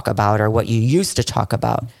to talk about or what you used to talk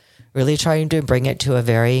about. Really trying to bring it to a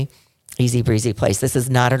very easy breezy place. This is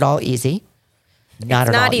not at all easy. It's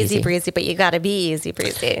not easy breezy, but you got to be easy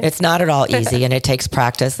breezy. It's not at all easy, and it takes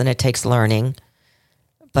practice and it takes learning.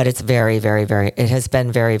 But it's very, very, very, it has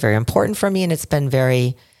been very, very important for me, and it's been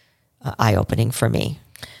very eye-opening for me.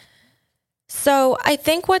 So I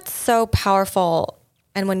think what's so powerful,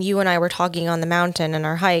 and when you and I were talking on the mountain in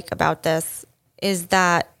our hike about this, is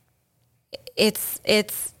that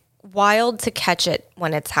it's wild to catch it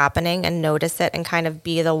when it's happening and notice it and kind of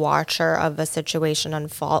be the watcher of a situation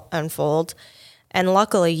unfold. And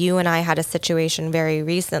luckily, you and I had a situation very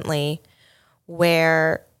recently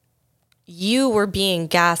where you were being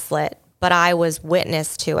gaslit, but I was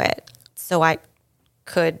witness to it. So I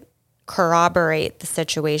could corroborate the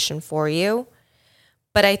situation for you.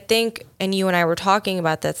 But I think, and you and I were talking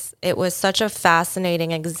about this, it was such a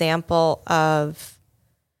fascinating example of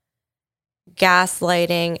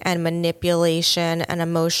gaslighting and manipulation and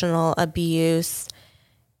emotional abuse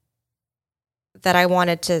that I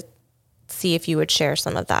wanted to see if you would share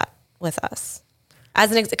some of that with us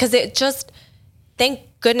as an because it just, thank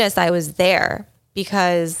goodness I was there,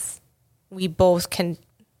 because we both can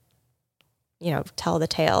tell the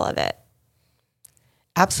tale of it.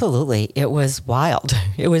 Absolutely. It was wild.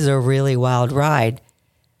 It was a really wild ride.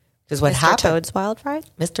 Because what happened? Mr. Toad's Wild Ride?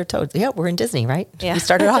 Mr. Toad. Yeah, we're in Disney, right? Yeah. We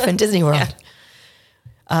started off in Disney World.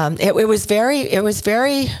 Yeah. It was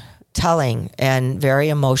very telling and very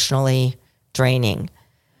emotionally draining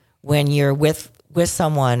when you're with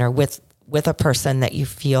someone or with a person that you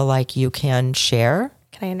feel like you can share.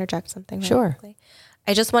 Can I interject something? Really sure. Quickly?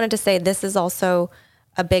 I just wanted to say this is also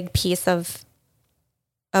a big piece of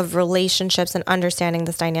relationships and understanding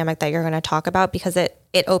this dynamic that you're going to talk about, because it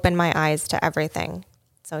opened my eyes to everything.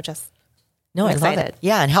 So I'm I love it.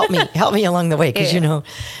 Yeah, and help me along the way, because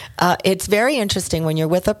it's very interesting when you're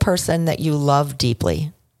with a person that you love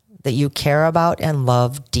deeply, that you care about and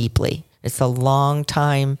love deeply. It's a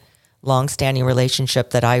long-standing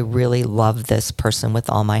relationship that I really love this person with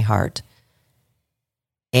all my heart.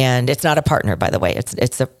 And it's not a partner, by the way.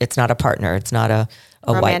 It's not a partner. It's not a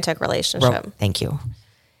romantic relationship. Thank you.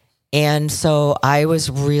 And so I was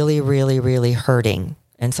really, really, really hurting.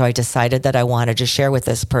 And so I decided that I wanted to share with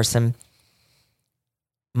this person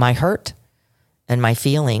my hurt and my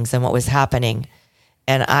feelings and what was happening.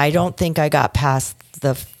 And I don't think I got past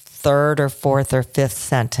the third or fourth or fifth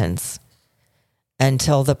sentence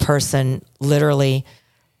until the person literally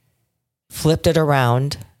flipped it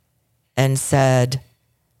around and said,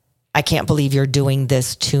 I can't believe you're doing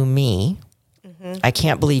this to me. Mm-hmm. I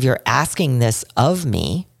can't believe you're asking this of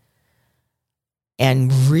me.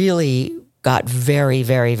 And really got very,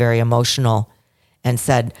 very, very emotional and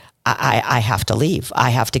said, I have to leave.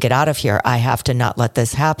 I have to get out of here. I have to not let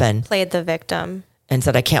this happen. Played the victim. And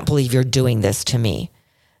said, I can't believe you're doing this to me.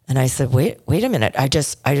 And I said, wait a minute. I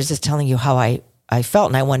was just telling you how I felt,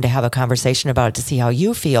 and I wanted to have a conversation about it to see how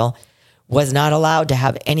you feel. Was not allowed to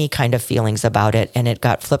have any kind of feelings about it. And it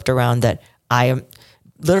got flipped around that I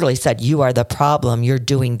literally said, you are the problem. You're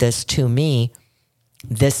doing this to me.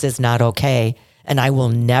 This is not okay. And I will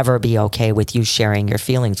never be okay with you sharing your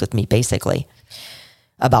feelings with me, basically,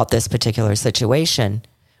 about this particular situation,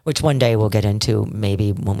 which one day we'll get into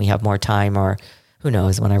maybe when we have more time, or who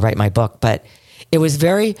knows, when I write my book. But it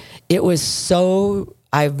was so,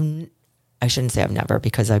 I shouldn't say I've never,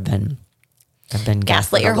 because I've been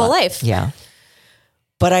gaslit your whole life. Yeah.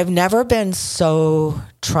 But I've never been so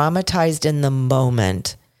traumatized in the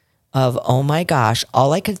moment of, oh my gosh,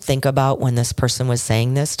 all I could think about when this person was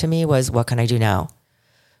saying this to me was, what can I do now?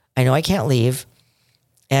 I know I can't leave.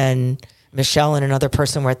 And Michelle and another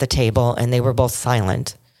person were at the table, and they were both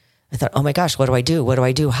silent. I thought, oh my gosh, what do I do? What do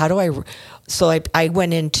I do? How do I? So I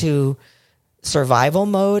went into survival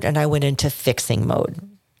mode, and I went into fixing mode.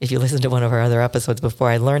 If you listen to one of our other episodes before,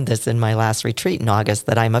 I learned this in my last retreat in August,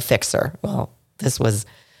 that I'm a fixer. Well, this was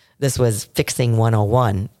fixing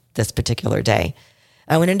 101 this particular day.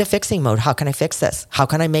 I went into fixing mode. How can I fix this? How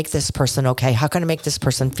can I make this person okay? How can I make this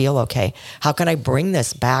person feel okay? How can I bring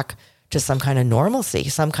this back to some kind of normalcy?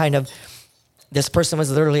 Some kind of, this person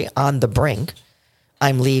was literally on the brink.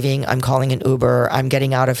 I'm leaving. I'm calling an Uber. I'm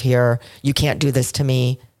getting out of here. You can't do this to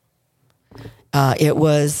me. It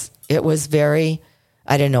was very,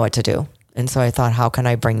 I didn't know what to do. And so I thought, how can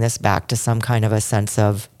I bring this back to some kind of a sense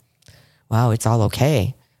of, wow, it's all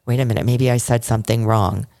okay. Wait a minute. Maybe I said something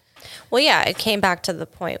wrong. Well, yeah, it came back to the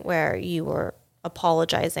point where you were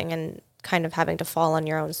apologizing and kind of having to fall on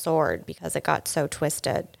your own sword because it got so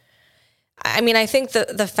twisted. I mean, I think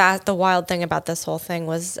the wild thing about this whole thing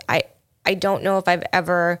was I don't know if I've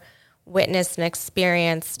ever witnessed and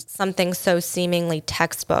experienced something so seemingly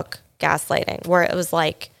textbook gaslighting, where it was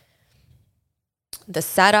like the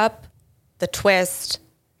setup, the twist,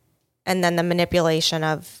 and then the manipulation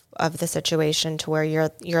of the situation to where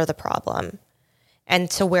you're the problem, and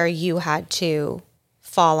to where you had to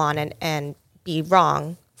fall on and be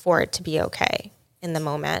wrong for it to be okay in the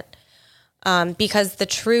moment. Because the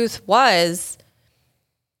truth was,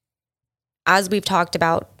 as we've talked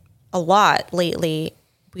about a lot lately,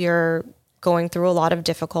 we're going through a lot of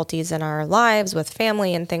difficulties in our lives with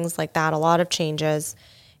family and things like that, a lot of changes.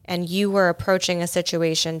 And you were approaching a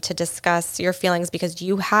situation to discuss your feelings because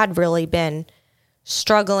you had really been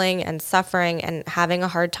struggling and suffering and having a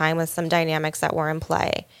hard time with some dynamics that were in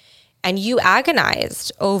play. And you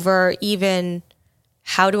agonized over even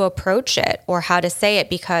how to approach it or how to say it,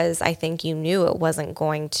 because I think you knew it wasn't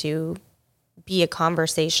going to be a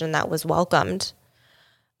conversation that was welcomed.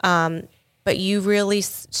 But you really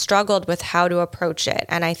struggled with how to approach it.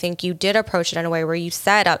 And I think you did approach it in a way where you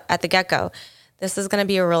said at the get-go, this is going to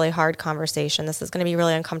be a really hard conversation. This is going to be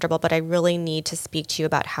really uncomfortable, but I really need to speak to you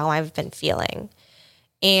about how I've been feeling.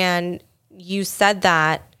 And you said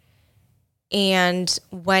that and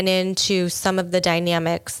went into some of the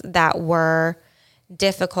dynamics that were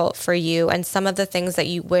difficult for you and some of the things that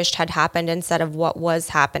you wished had happened instead of what was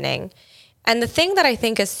happening. And the thing that I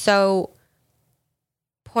think is so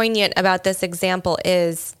poignant about this example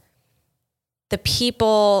is the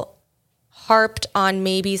people harped on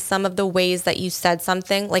maybe some of the ways that you said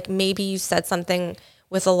something, like maybe you said something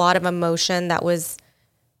with a lot of emotion that was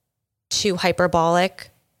too hyperbolic,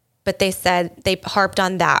 but they harped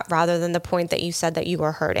on that rather than the point that you said that you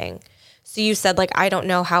were hurting. So you said, like, I don't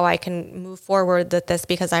know how I can move forward with this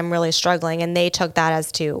because I'm really struggling. And they took that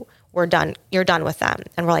as to, we're done. You're done with them.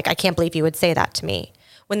 And we're like, I can't believe you would say that to me.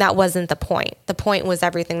 When that wasn't the point. The point was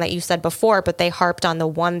everything that you said before, but they harped on the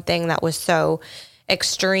one thing that was so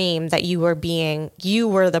extreme that you were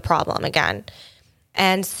the problem again.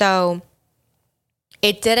 And so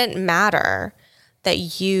it didn't matter that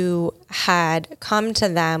you had come to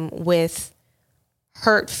them with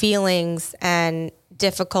hurt feelings and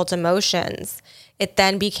difficult emotions. It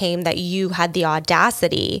then became that you had the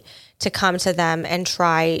audacity to come to them and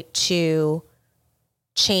try to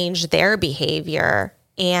change their behavior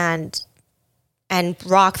and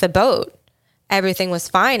rock the boat. Everything was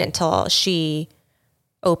fine until she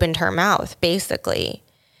opened her mouth, basically.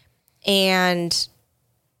 And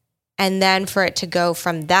then for it to go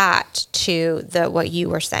from that to what you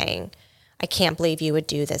were saying, I can't believe you would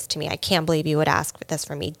do this to me. I can't believe you would ask this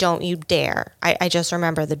from me. Don't you dare. I just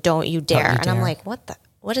remember the don't you dare. Don't you dare. I'm like,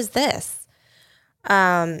 what is this?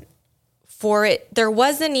 There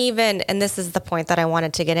wasn't even, and this is the point that I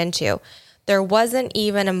wanted to get into, there wasn't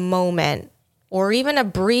even a moment or even a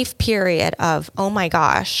brief period of, oh my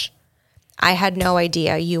gosh, I had no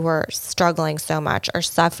idea you were struggling so much or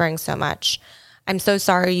suffering so much. I'm so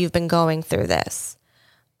sorry you've been going through this.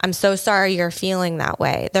 I'm so sorry you're feeling that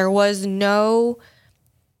way. There was no,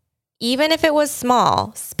 even if it was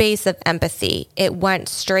small, space of empathy. It went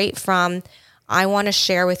straight from, I want to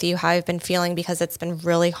share with you how I've been feeling because it's been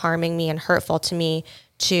really harming me and hurtful to me,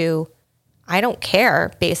 to, I don't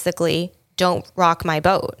care, basically, don't rock my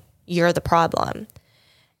boat. You're the problem.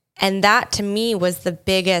 And that to me was the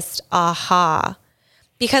biggest aha,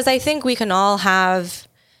 because I think we can all have,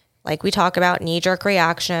 like we talk about, knee-jerk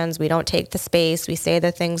reactions. We don't take the space. We say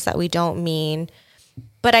the things that we don't mean.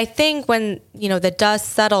 But I think when, the dust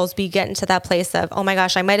settles, we get into that place of, oh my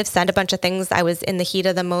gosh, I might have said a bunch of things. I was in the heat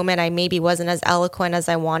of the moment. I maybe wasn't as eloquent as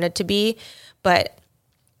I wanted to be. But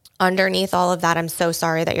underneath all of that, I'm so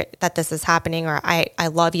sorry that this is happening, or I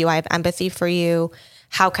love you. I have empathy for you.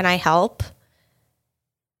 How can I help?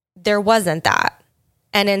 There wasn't that.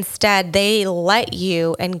 And instead, they let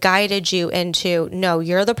you and guided you into, no,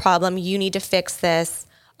 you're the problem. You need to fix this.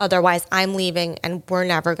 Otherwise, I'm leaving and we're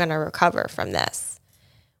never going to recover from this,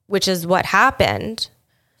 which is what happened.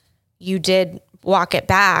 You did walk it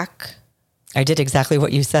back. I did exactly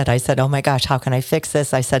what you said. I said, oh my gosh, how can I fix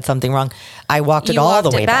this? I said something wrong. I walked it all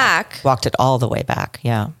the way back. Walked it all the way back.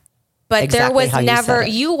 Yeah. But exactly, there was never,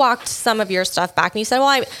 you walked some of your stuff back and you said, well,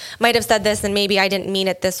 I might have said this and maybe I didn't mean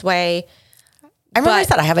it this way. I remember I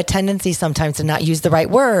said I have a tendency sometimes to not use the right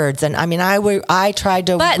words. And I mean, I tried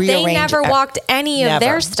to rearrange. But they never walked any of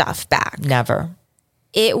their stuff back. Never.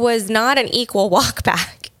 It was not an equal walk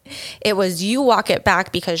back. It was, you walk it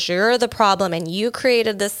back because you're the problem and you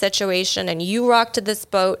created this situation and you rocked this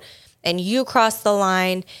boat and you crossed the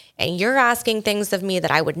line and you're asking things of me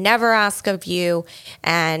that I would never ask of you,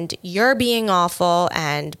 and you're being awful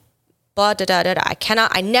and blah, da, da, da, da.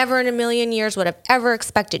 I never in a million years would have ever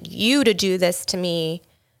expected you to do this to me,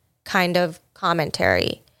 kind of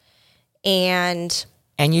commentary. And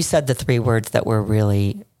you said the 3 words that were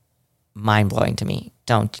really mind-blowing to me.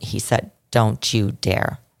 He said, don't you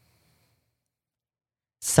dare.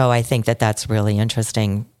 So I think that that's really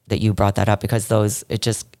interesting that you brought that up, because it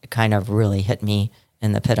just kind of really hit me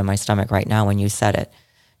in the pit of my stomach right now when you said it.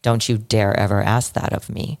 Don't you dare ever ask that of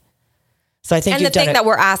me. So I think, and the thing that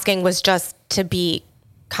we're asking was just to be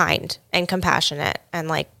kind and compassionate and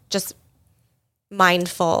like just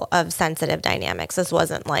mindful of sensitive dynamics. This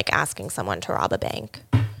wasn't like asking someone to rob a bank.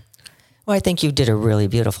 Well, I think you did a really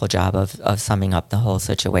beautiful job of summing up the whole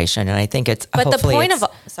situation, and I think it's. But the point of,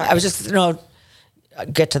 sorry, I was just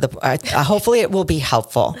get to the. Hopefully, it will be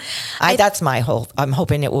helpful. That's my hope. I'm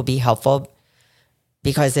hoping it will be helpful,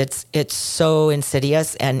 because it's so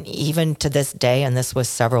insidious, and even to this day, and this was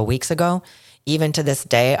several weeks ago, even to this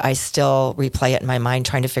day, I still replay it in my mind,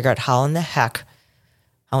 trying to figure out how in the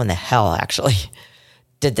hell actually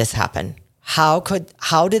did this happen? How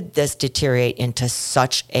did this deteriorate into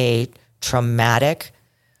such a traumatic,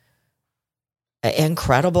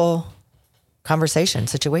 incredible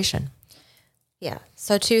situation? Yeah.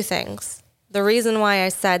 So 2 things. The reason why I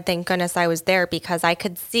said, thank goodness I was there, because I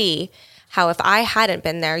could see how if I hadn't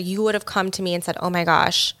been there, you would have come to me and said, oh my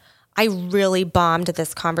gosh, I really bombed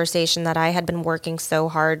this conversation that I had been working so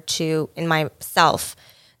hard to, in myself,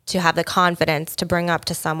 to have the confidence to bring up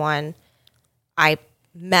to someone. I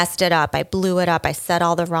messed it up. I blew it up. I said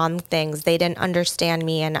all the wrong things. They didn't understand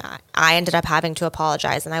me, and I ended up having to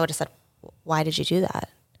apologize. And I would have said, why did you do that?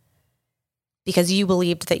 Because you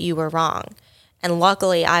believed that you were wrong. And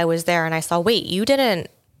luckily I was there and I saw, wait, you didn't,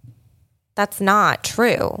 that's not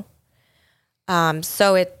true.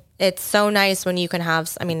 So it's so nice when you can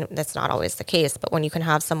have, I mean, that's not always the case, but when you can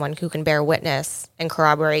have someone who can bear witness and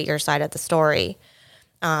corroborate your side of the story,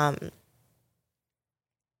 because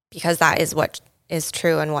that is what is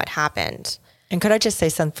true and what happened. And could I just say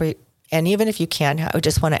something for you? And even if you can't, I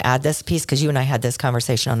just want to add this piece, because you and I had this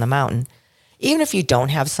conversation on the mountain. Even if you don't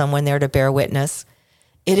have someone there to bear witness,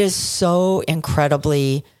 it is so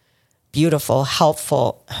incredibly beautiful,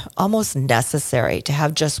 helpful, almost necessary to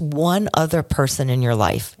have just one other person in your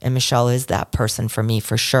life. And Michelle is that person for me,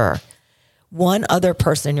 for sure. One other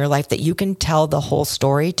person in your life that you can tell the whole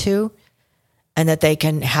story to, and that they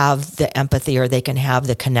can have the empathy, or they can have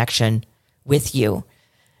the connection with you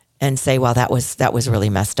and say, well, that was really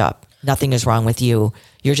messed up. Nothing is wrong with you.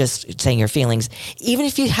 You're just saying your feelings. Even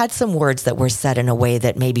if you had some words that were said in a way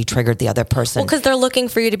that maybe triggered the other person. Well, because they're looking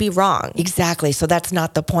for you to be wrong. Exactly. So that's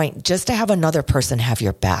not the point. Just to have another person have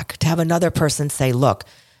your back, to have another person say, look,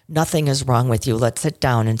 nothing is wrong with you. Let's sit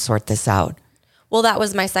down and sort this out. Well, that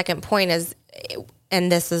was my second point is,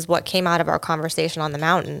 and this is what came out of our conversation on the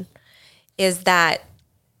mountain, is that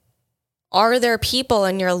are there people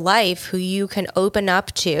in your life who you can open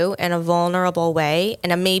up to in a vulnerable way,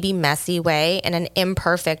 in a maybe messy way, in an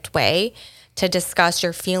imperfect way, to discuss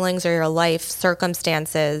your feelings or your life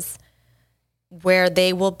circumstances, where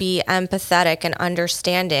they will be empathetic and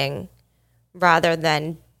understanding rather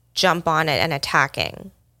than jump on it and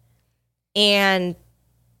attacking? And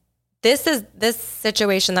this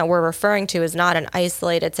situation that we're referring to is not an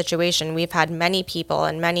isolated situation. We've had many people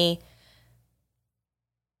and many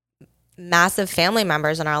massive family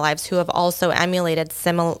members in our lives who have also emulated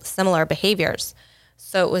similar behaviors.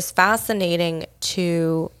 So it was fascinating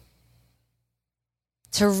to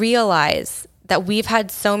realize that we've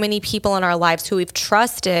had so many people in our lives who we've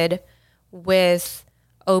trusted with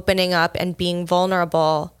opening up and being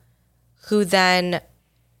vulnerable, who then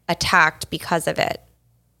attacked because of it.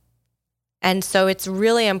 And so it's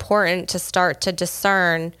really important to start to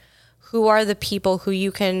discern who are the people who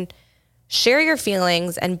you can share your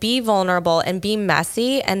feelings and be vulnerable and be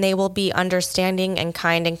messy, and they will be understanding and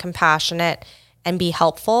kind and compassionate and be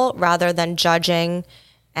helpful rather than judging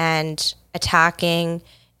and attacking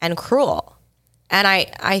and cruel. And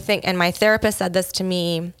I think, and my therapist said this to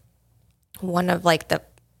me, one of like the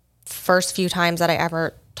first few times that I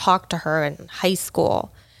ever talked to her in high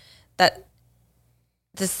school, that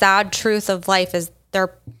the sad truth of life is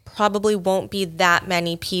there probably won't be that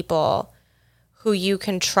many people who you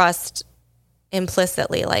can trust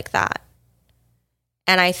implicitly like that.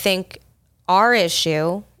 And I think our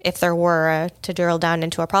issue, if there were to drill down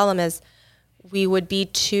into a problem, is we would be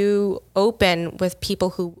too open with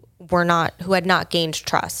people who had not gained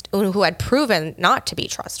trust, who had proven not to be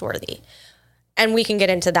trustworthy. And we can get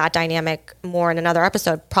into that dynamic more in another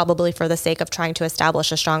episode, probably for the sake of trying to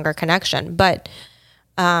establish a stronger connection. But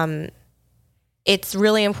it's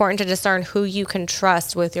really important to discern who you can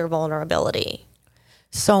trust with your vulnerability.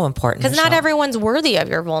 So important. Because not everyone's worthy of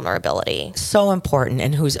your vulnerability. So important.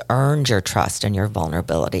 And who's earned your trust and your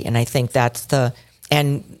vulnerability. And I think that's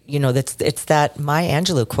it's that Maya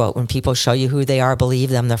Angelou quote, when people show you who they are, believe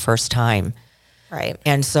them the first time. Right.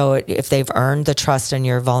 And so if they've earned the trust and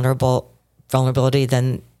your vulnerability,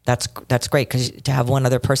 then that's great. Because to have one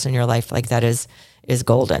other person in your life like that is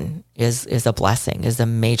golden, is a blessing, is a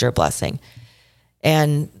major blessing.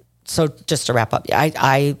 And so just to wrap up,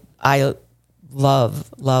 I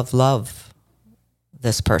love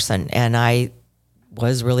this person, and I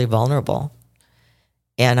was really vulnerable.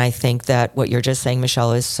 And I think that what you're just saying,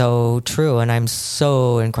 Michelle, is so true. And I'm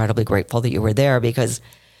so incredibly grateful that you were there, because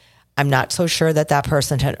I'm not so sure that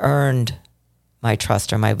person had earned my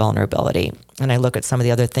trust or my vulnerability. And I look at some of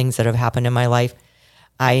the other things that have happened in my life.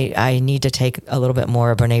 I need to take a little bit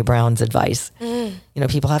more of Brene Brown's advice.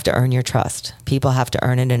 People have to earn your trust. People have to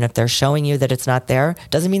earn it. And if they're showing you that it's not there,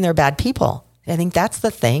 doesn't mean they're bad people. I think that's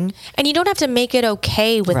the thing. And you don't have to make it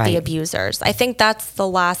okay with the abusers. I think that's the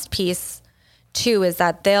last piece too, is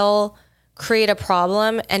that they'll create a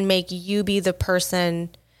problem and make you be the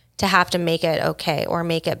person to have to make it okay or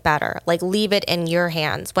make it better. Like, leave it in your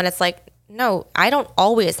hands, when it's like, no, I don't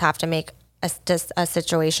always have to make a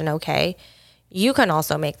situation okay. You can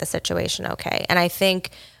also make the situation okay. And I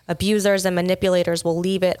think abusers and manipulators will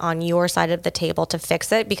leave it on your side of the table to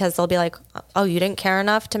fix it, because they'll be like, oh, you didn't care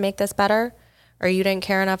enough to make this better, or you didn't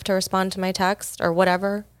care enough to respond to my text, or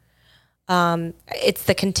whatever. It's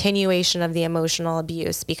the continuation of the emotional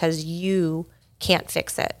abuse because you can't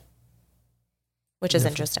fix it, which is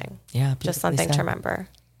interesting. Yeah. Just something to remember.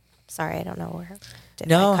 Sorry, I don't know where.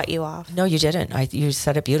 No, I cut you off? No, you didn't. You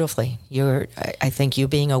said it beautifully. I think you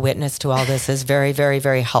being a witness to all this is very, very,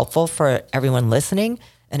 very helpful for everyone listening.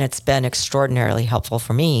 And it's been extraordinarily helpful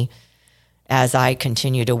for me as I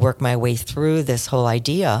continue to work my way through this whole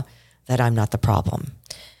idea that I'm not the problem.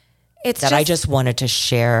 I just wanted to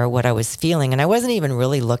share what I was feeling. And I wasn't even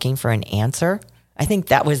really looking for an answer. I think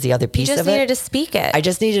that was the other piece of it. You just needed to speak it. I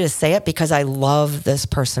just needed to say it because I love this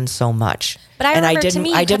person so much. But I remember, to me,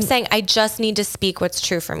 you kept saying, I just need to speak what's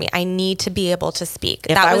true for me. I need to be able to speak.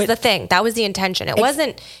 That was the thing. That was the intention. It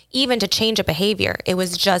wasn't even to change a behavior. It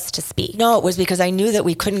was just to speak. No, it was because I knew that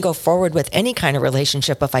we couldn't go forward with any kind of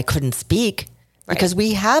relationship if I couldn't speak. Right. Because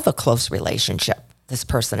we have a close relationship, this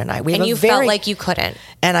person and I. And you felt like you couldn't.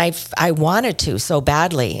 And I wanted to so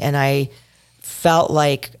badly. And I felt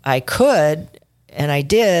like I could, and I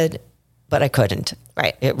did, but I couldn't.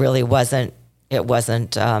 Right. It really wasn't.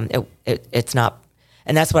 It's not.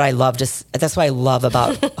 And that's what I love. That's what I love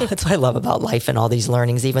about. That's what I love about life and all these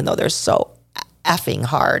learnings, even though they're so effing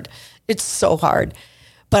hard. It's so hard,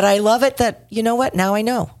 but I love it. That, you know what? Now I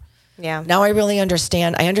know. Yeah. Now I really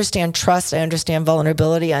understand. I understand trust. I understand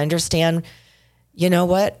vulnerability. I understand. You know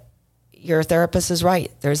what? your therapist is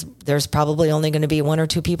right. There's probably only going to be one or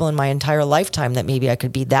two people in my entire lifetime that maybe I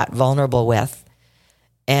could be that vulnerable with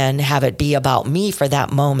and have it be about me for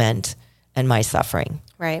that moment and my suffering.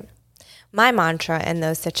 Right. My mantra in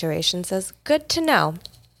those situations is good to know.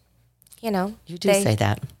 You do say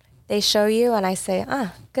that. They show you and I say,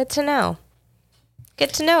 good to know.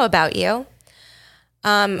 Good to know about you.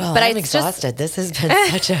 But I'm exhausted. This has been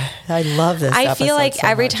I love this. I feel like so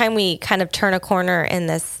every much. time we kind of turn a corner in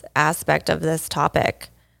this aspect of this topic,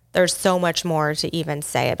 there's so much more to even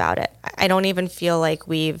say about it. I don't even feel like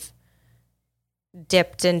we've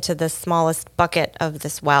dipped into the smallest bucket of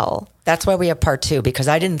this well. That's why we have part 2, because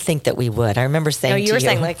I didn't think that we would. I remember saying you were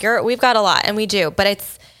saying like we've got a lot, and we do,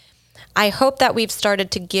 but I hope that we've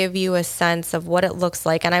started to give you a sense of what it looks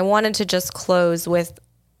like. And I wanted to just close with,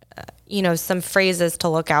 some phrases to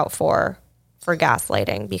look out for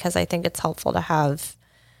gaslighting, because I think it's helpful to have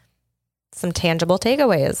some tangible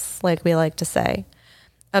takeaways, like we like to say,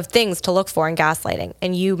 of things to look for in gaslighting.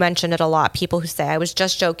 And you mentioned it a lot. People who say, I was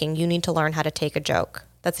just joking. You need to learn how to take a joke.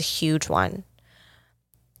 That's a huge one.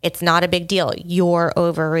 It's not a big deal. You're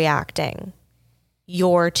overreacting.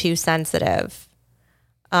 You're too sensitive.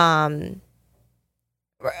 Thinking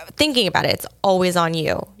about it, it's always on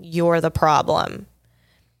you. You're the problem.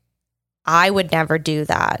 I would never do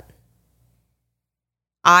that.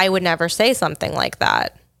 I would never say something like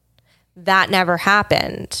that. That never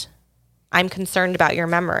happened. I'm concerned about your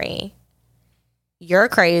memory. You're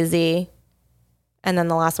crazy. And then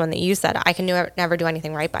the last one that you said, I can never do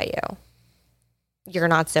anything right by you. You're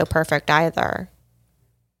not so perfect either.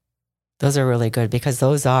 Those are really good, because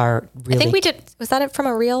those are really... I think we did... Was that it from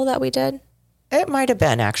a reel that we did? It might have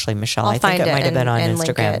been, actually, Michelle. I'll I think find it might have been on Link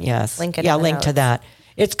Instagram. it. Yes. Link it yeah, in the link to notes. that.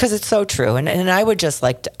 It's because it's so true. And I would just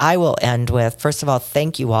I will end with, first of all,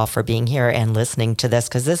 thank you all for being here and listening to this,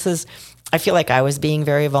 because this is... I feel like I was being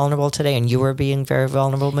very vulnerable today, and you were being very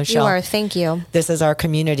vulnerable, Michelle. You are. Thank you. This is our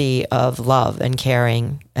community of love and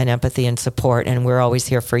caring and empathy and support, and we're always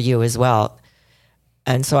here for you as well.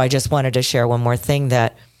 And so I just wanted to share one more thing,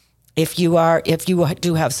 that if you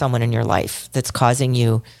do have someone in your life that's causing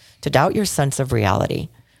you to doubt your sense of reality,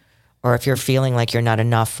 or if you're feeling like you're not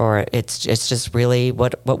enough, or it's just really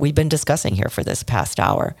what we've been discussing here for this past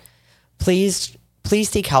hour, please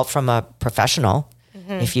seek help from a professional.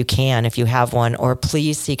 If you can, if you have one, or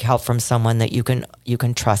please seek help from someone that you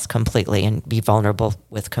can trust completely and be vulnerable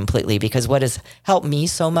with completely. Because what has helped me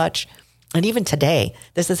so much, and even today,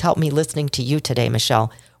 this has helped me listening to you today,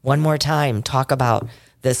 Michelle, one more time, talk about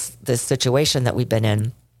this situation that we've been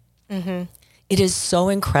in. Mm-hmm. It is so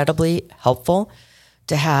incredibly helpful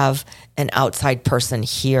to have an outside person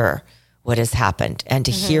hear what has happened and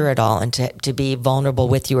to hear it all, and to be vulnerable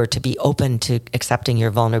with you, or to be open to accepting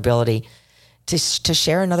your vulnerability. To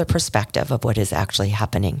share another perspective of what is actually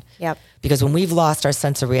happening. Yep. Because when we've lost our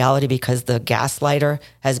sense of reality, because the gaslighter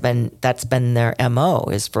that's been their MO,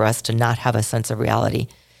 is for us to not have a sense of reality,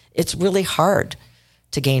 it's really hard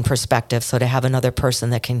to gain perspective. So to have another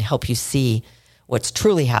person that can help you see what's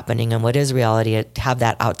truly happening and what is reality, to have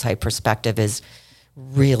that outside perspective is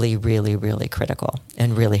really, really, really critical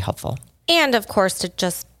and really helpful. And of course, to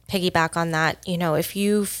just piggyback on that,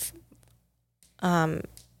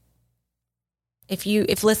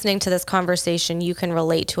 if listening to this conversation, you can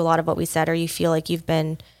relate to a lot of what we said, or you feel like you've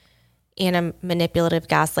been in a manipulative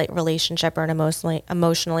gaslight relationship or an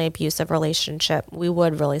emotionally abusive relationship, we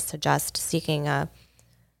would really suggest seeking a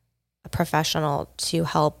professional to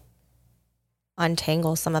help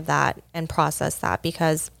untangle some of that and process that,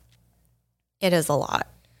 because it is a lot.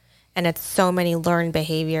 And it's so many learned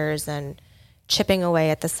behaviors and chipping away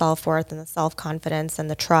at the self-worth and the self-confidence and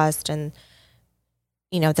the trust and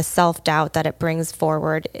the self-doubt that it brings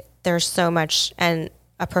forward. There's so much, and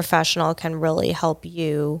a professional can really help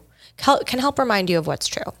you, can help remind you of what's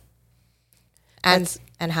true and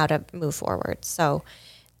how to move forward. So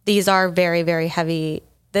these are very, very heavy.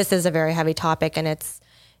 This is a very heavy topic, and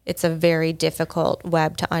it's a very difficult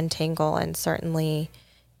web to untangle. And certainly,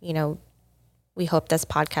 we hope this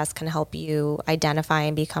podcast can help you identify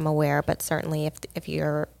and become aware, but certainly if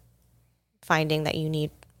you're finding that you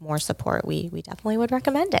need more support, we definitely would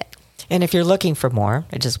recommend it. And if you're looking for more,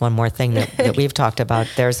 just one more thing that we've talked about,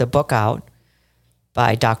 there's a book out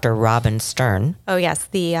by Dr. Robin Stern. Oh yes,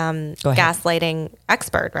 the gaslighting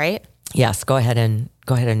expert, right? Yes, go ahead and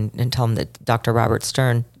tell them that Dr. Robin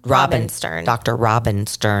Stern. Dr. Robin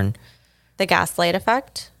Stern. The Gaslight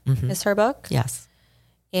Effect is her book. Yes.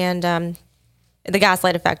 And The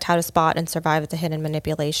Gaslight Effect, How to Spot and Survive the Hidden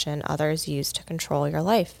Manipulation Others Use to Control Your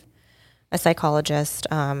Life. A psychologist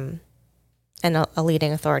and a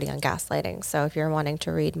leading authority on gaslighting. So if you're wanting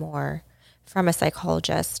to read more from a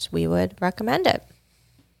psychologist, we would recommend it.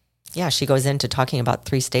 Yeah, she goes into talking about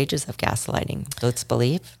 3 stages of gaslighting: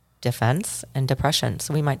 disbelief, defense, and depression.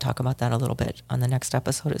 So we might talk about that a little bit on the next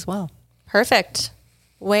episode as well. Perfect.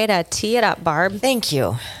 Way to tee it up, Barb. Thank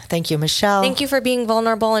you. Thank you, Michelle. Thank you for being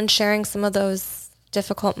vulnerable and sharing some of those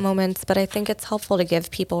difficult moments, but I think it's helpful to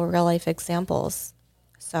give people real life examples.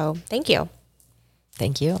 So thank you.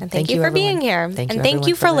 Thank you. And thank you for everyone. being here. Thank and you, thank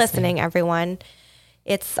you everyone, for listening, everyone.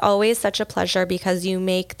 It's always such a pleasure because you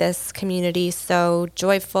make this community so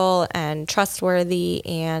joyful and trustworthy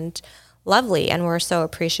and lovely. And we're so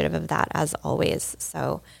appreciative of that as always.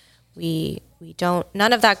 So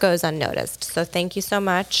none of that goes unnoticed. So thank you so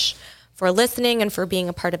much for listening and for being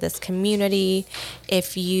a part of this community.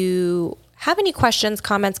 If you have any questions,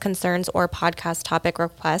 comments, concerns, or podcast topic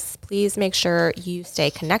requests, please make sure you stay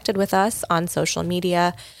connected with us on social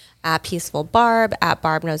media at Peaceful Barb, at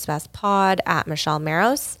Barb Knows Best Pod, at Michelle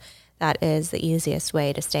Maros. That is the easiest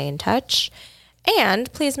way to stay in touch.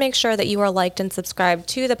 And please make sure that you are liked and subscribed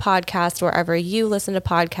to the podcast wherever you listen to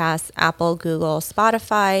podcasts, Apple, Google,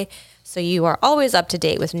 Spotify, so you are always up to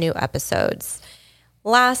date with new episodes.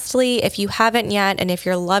 Lastly, if you haven't yet, and if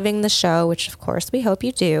you're loving the show, which of course we hope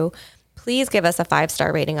you do, please give us a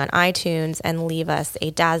 5-star rating on iTunes and leave us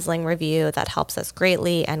a dazzling review. That helps us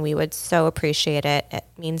greatly, and we would so appreciate it. It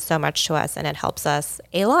means so much to us, and it helps us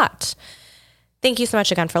a lot. Thank you so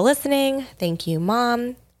much again for listening. Thank you,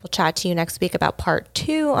 Mom. We'll chat to you next week about part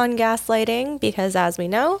 2 on gaslighting, because as we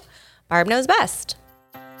know, Barb knows best.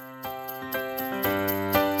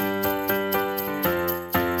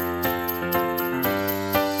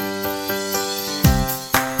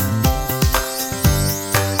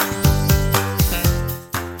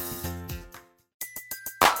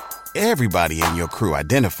 Everybody in your crew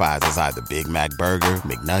identifies as either Big Mac Burger,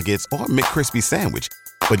 McNuggets, or McCrispy Sandwich.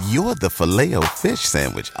 But you're the Filet-O-Fish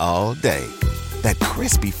Sandwich all day. That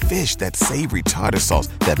crispy fish, that savory tartar sauce,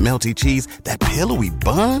 that melty cheese, that pillowy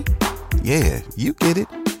bun. Yeah, you get it.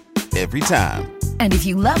 Every time. And if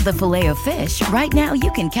you love the Filet-O-Fish, right now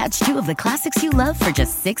you can catch 2 of the classics you love for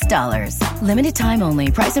just $6. Limited time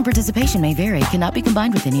only. Price and participation may vary. Cannot be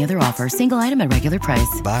combined with any other offer. Single item at regular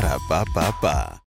price. Ba-da-ba-ba-ba.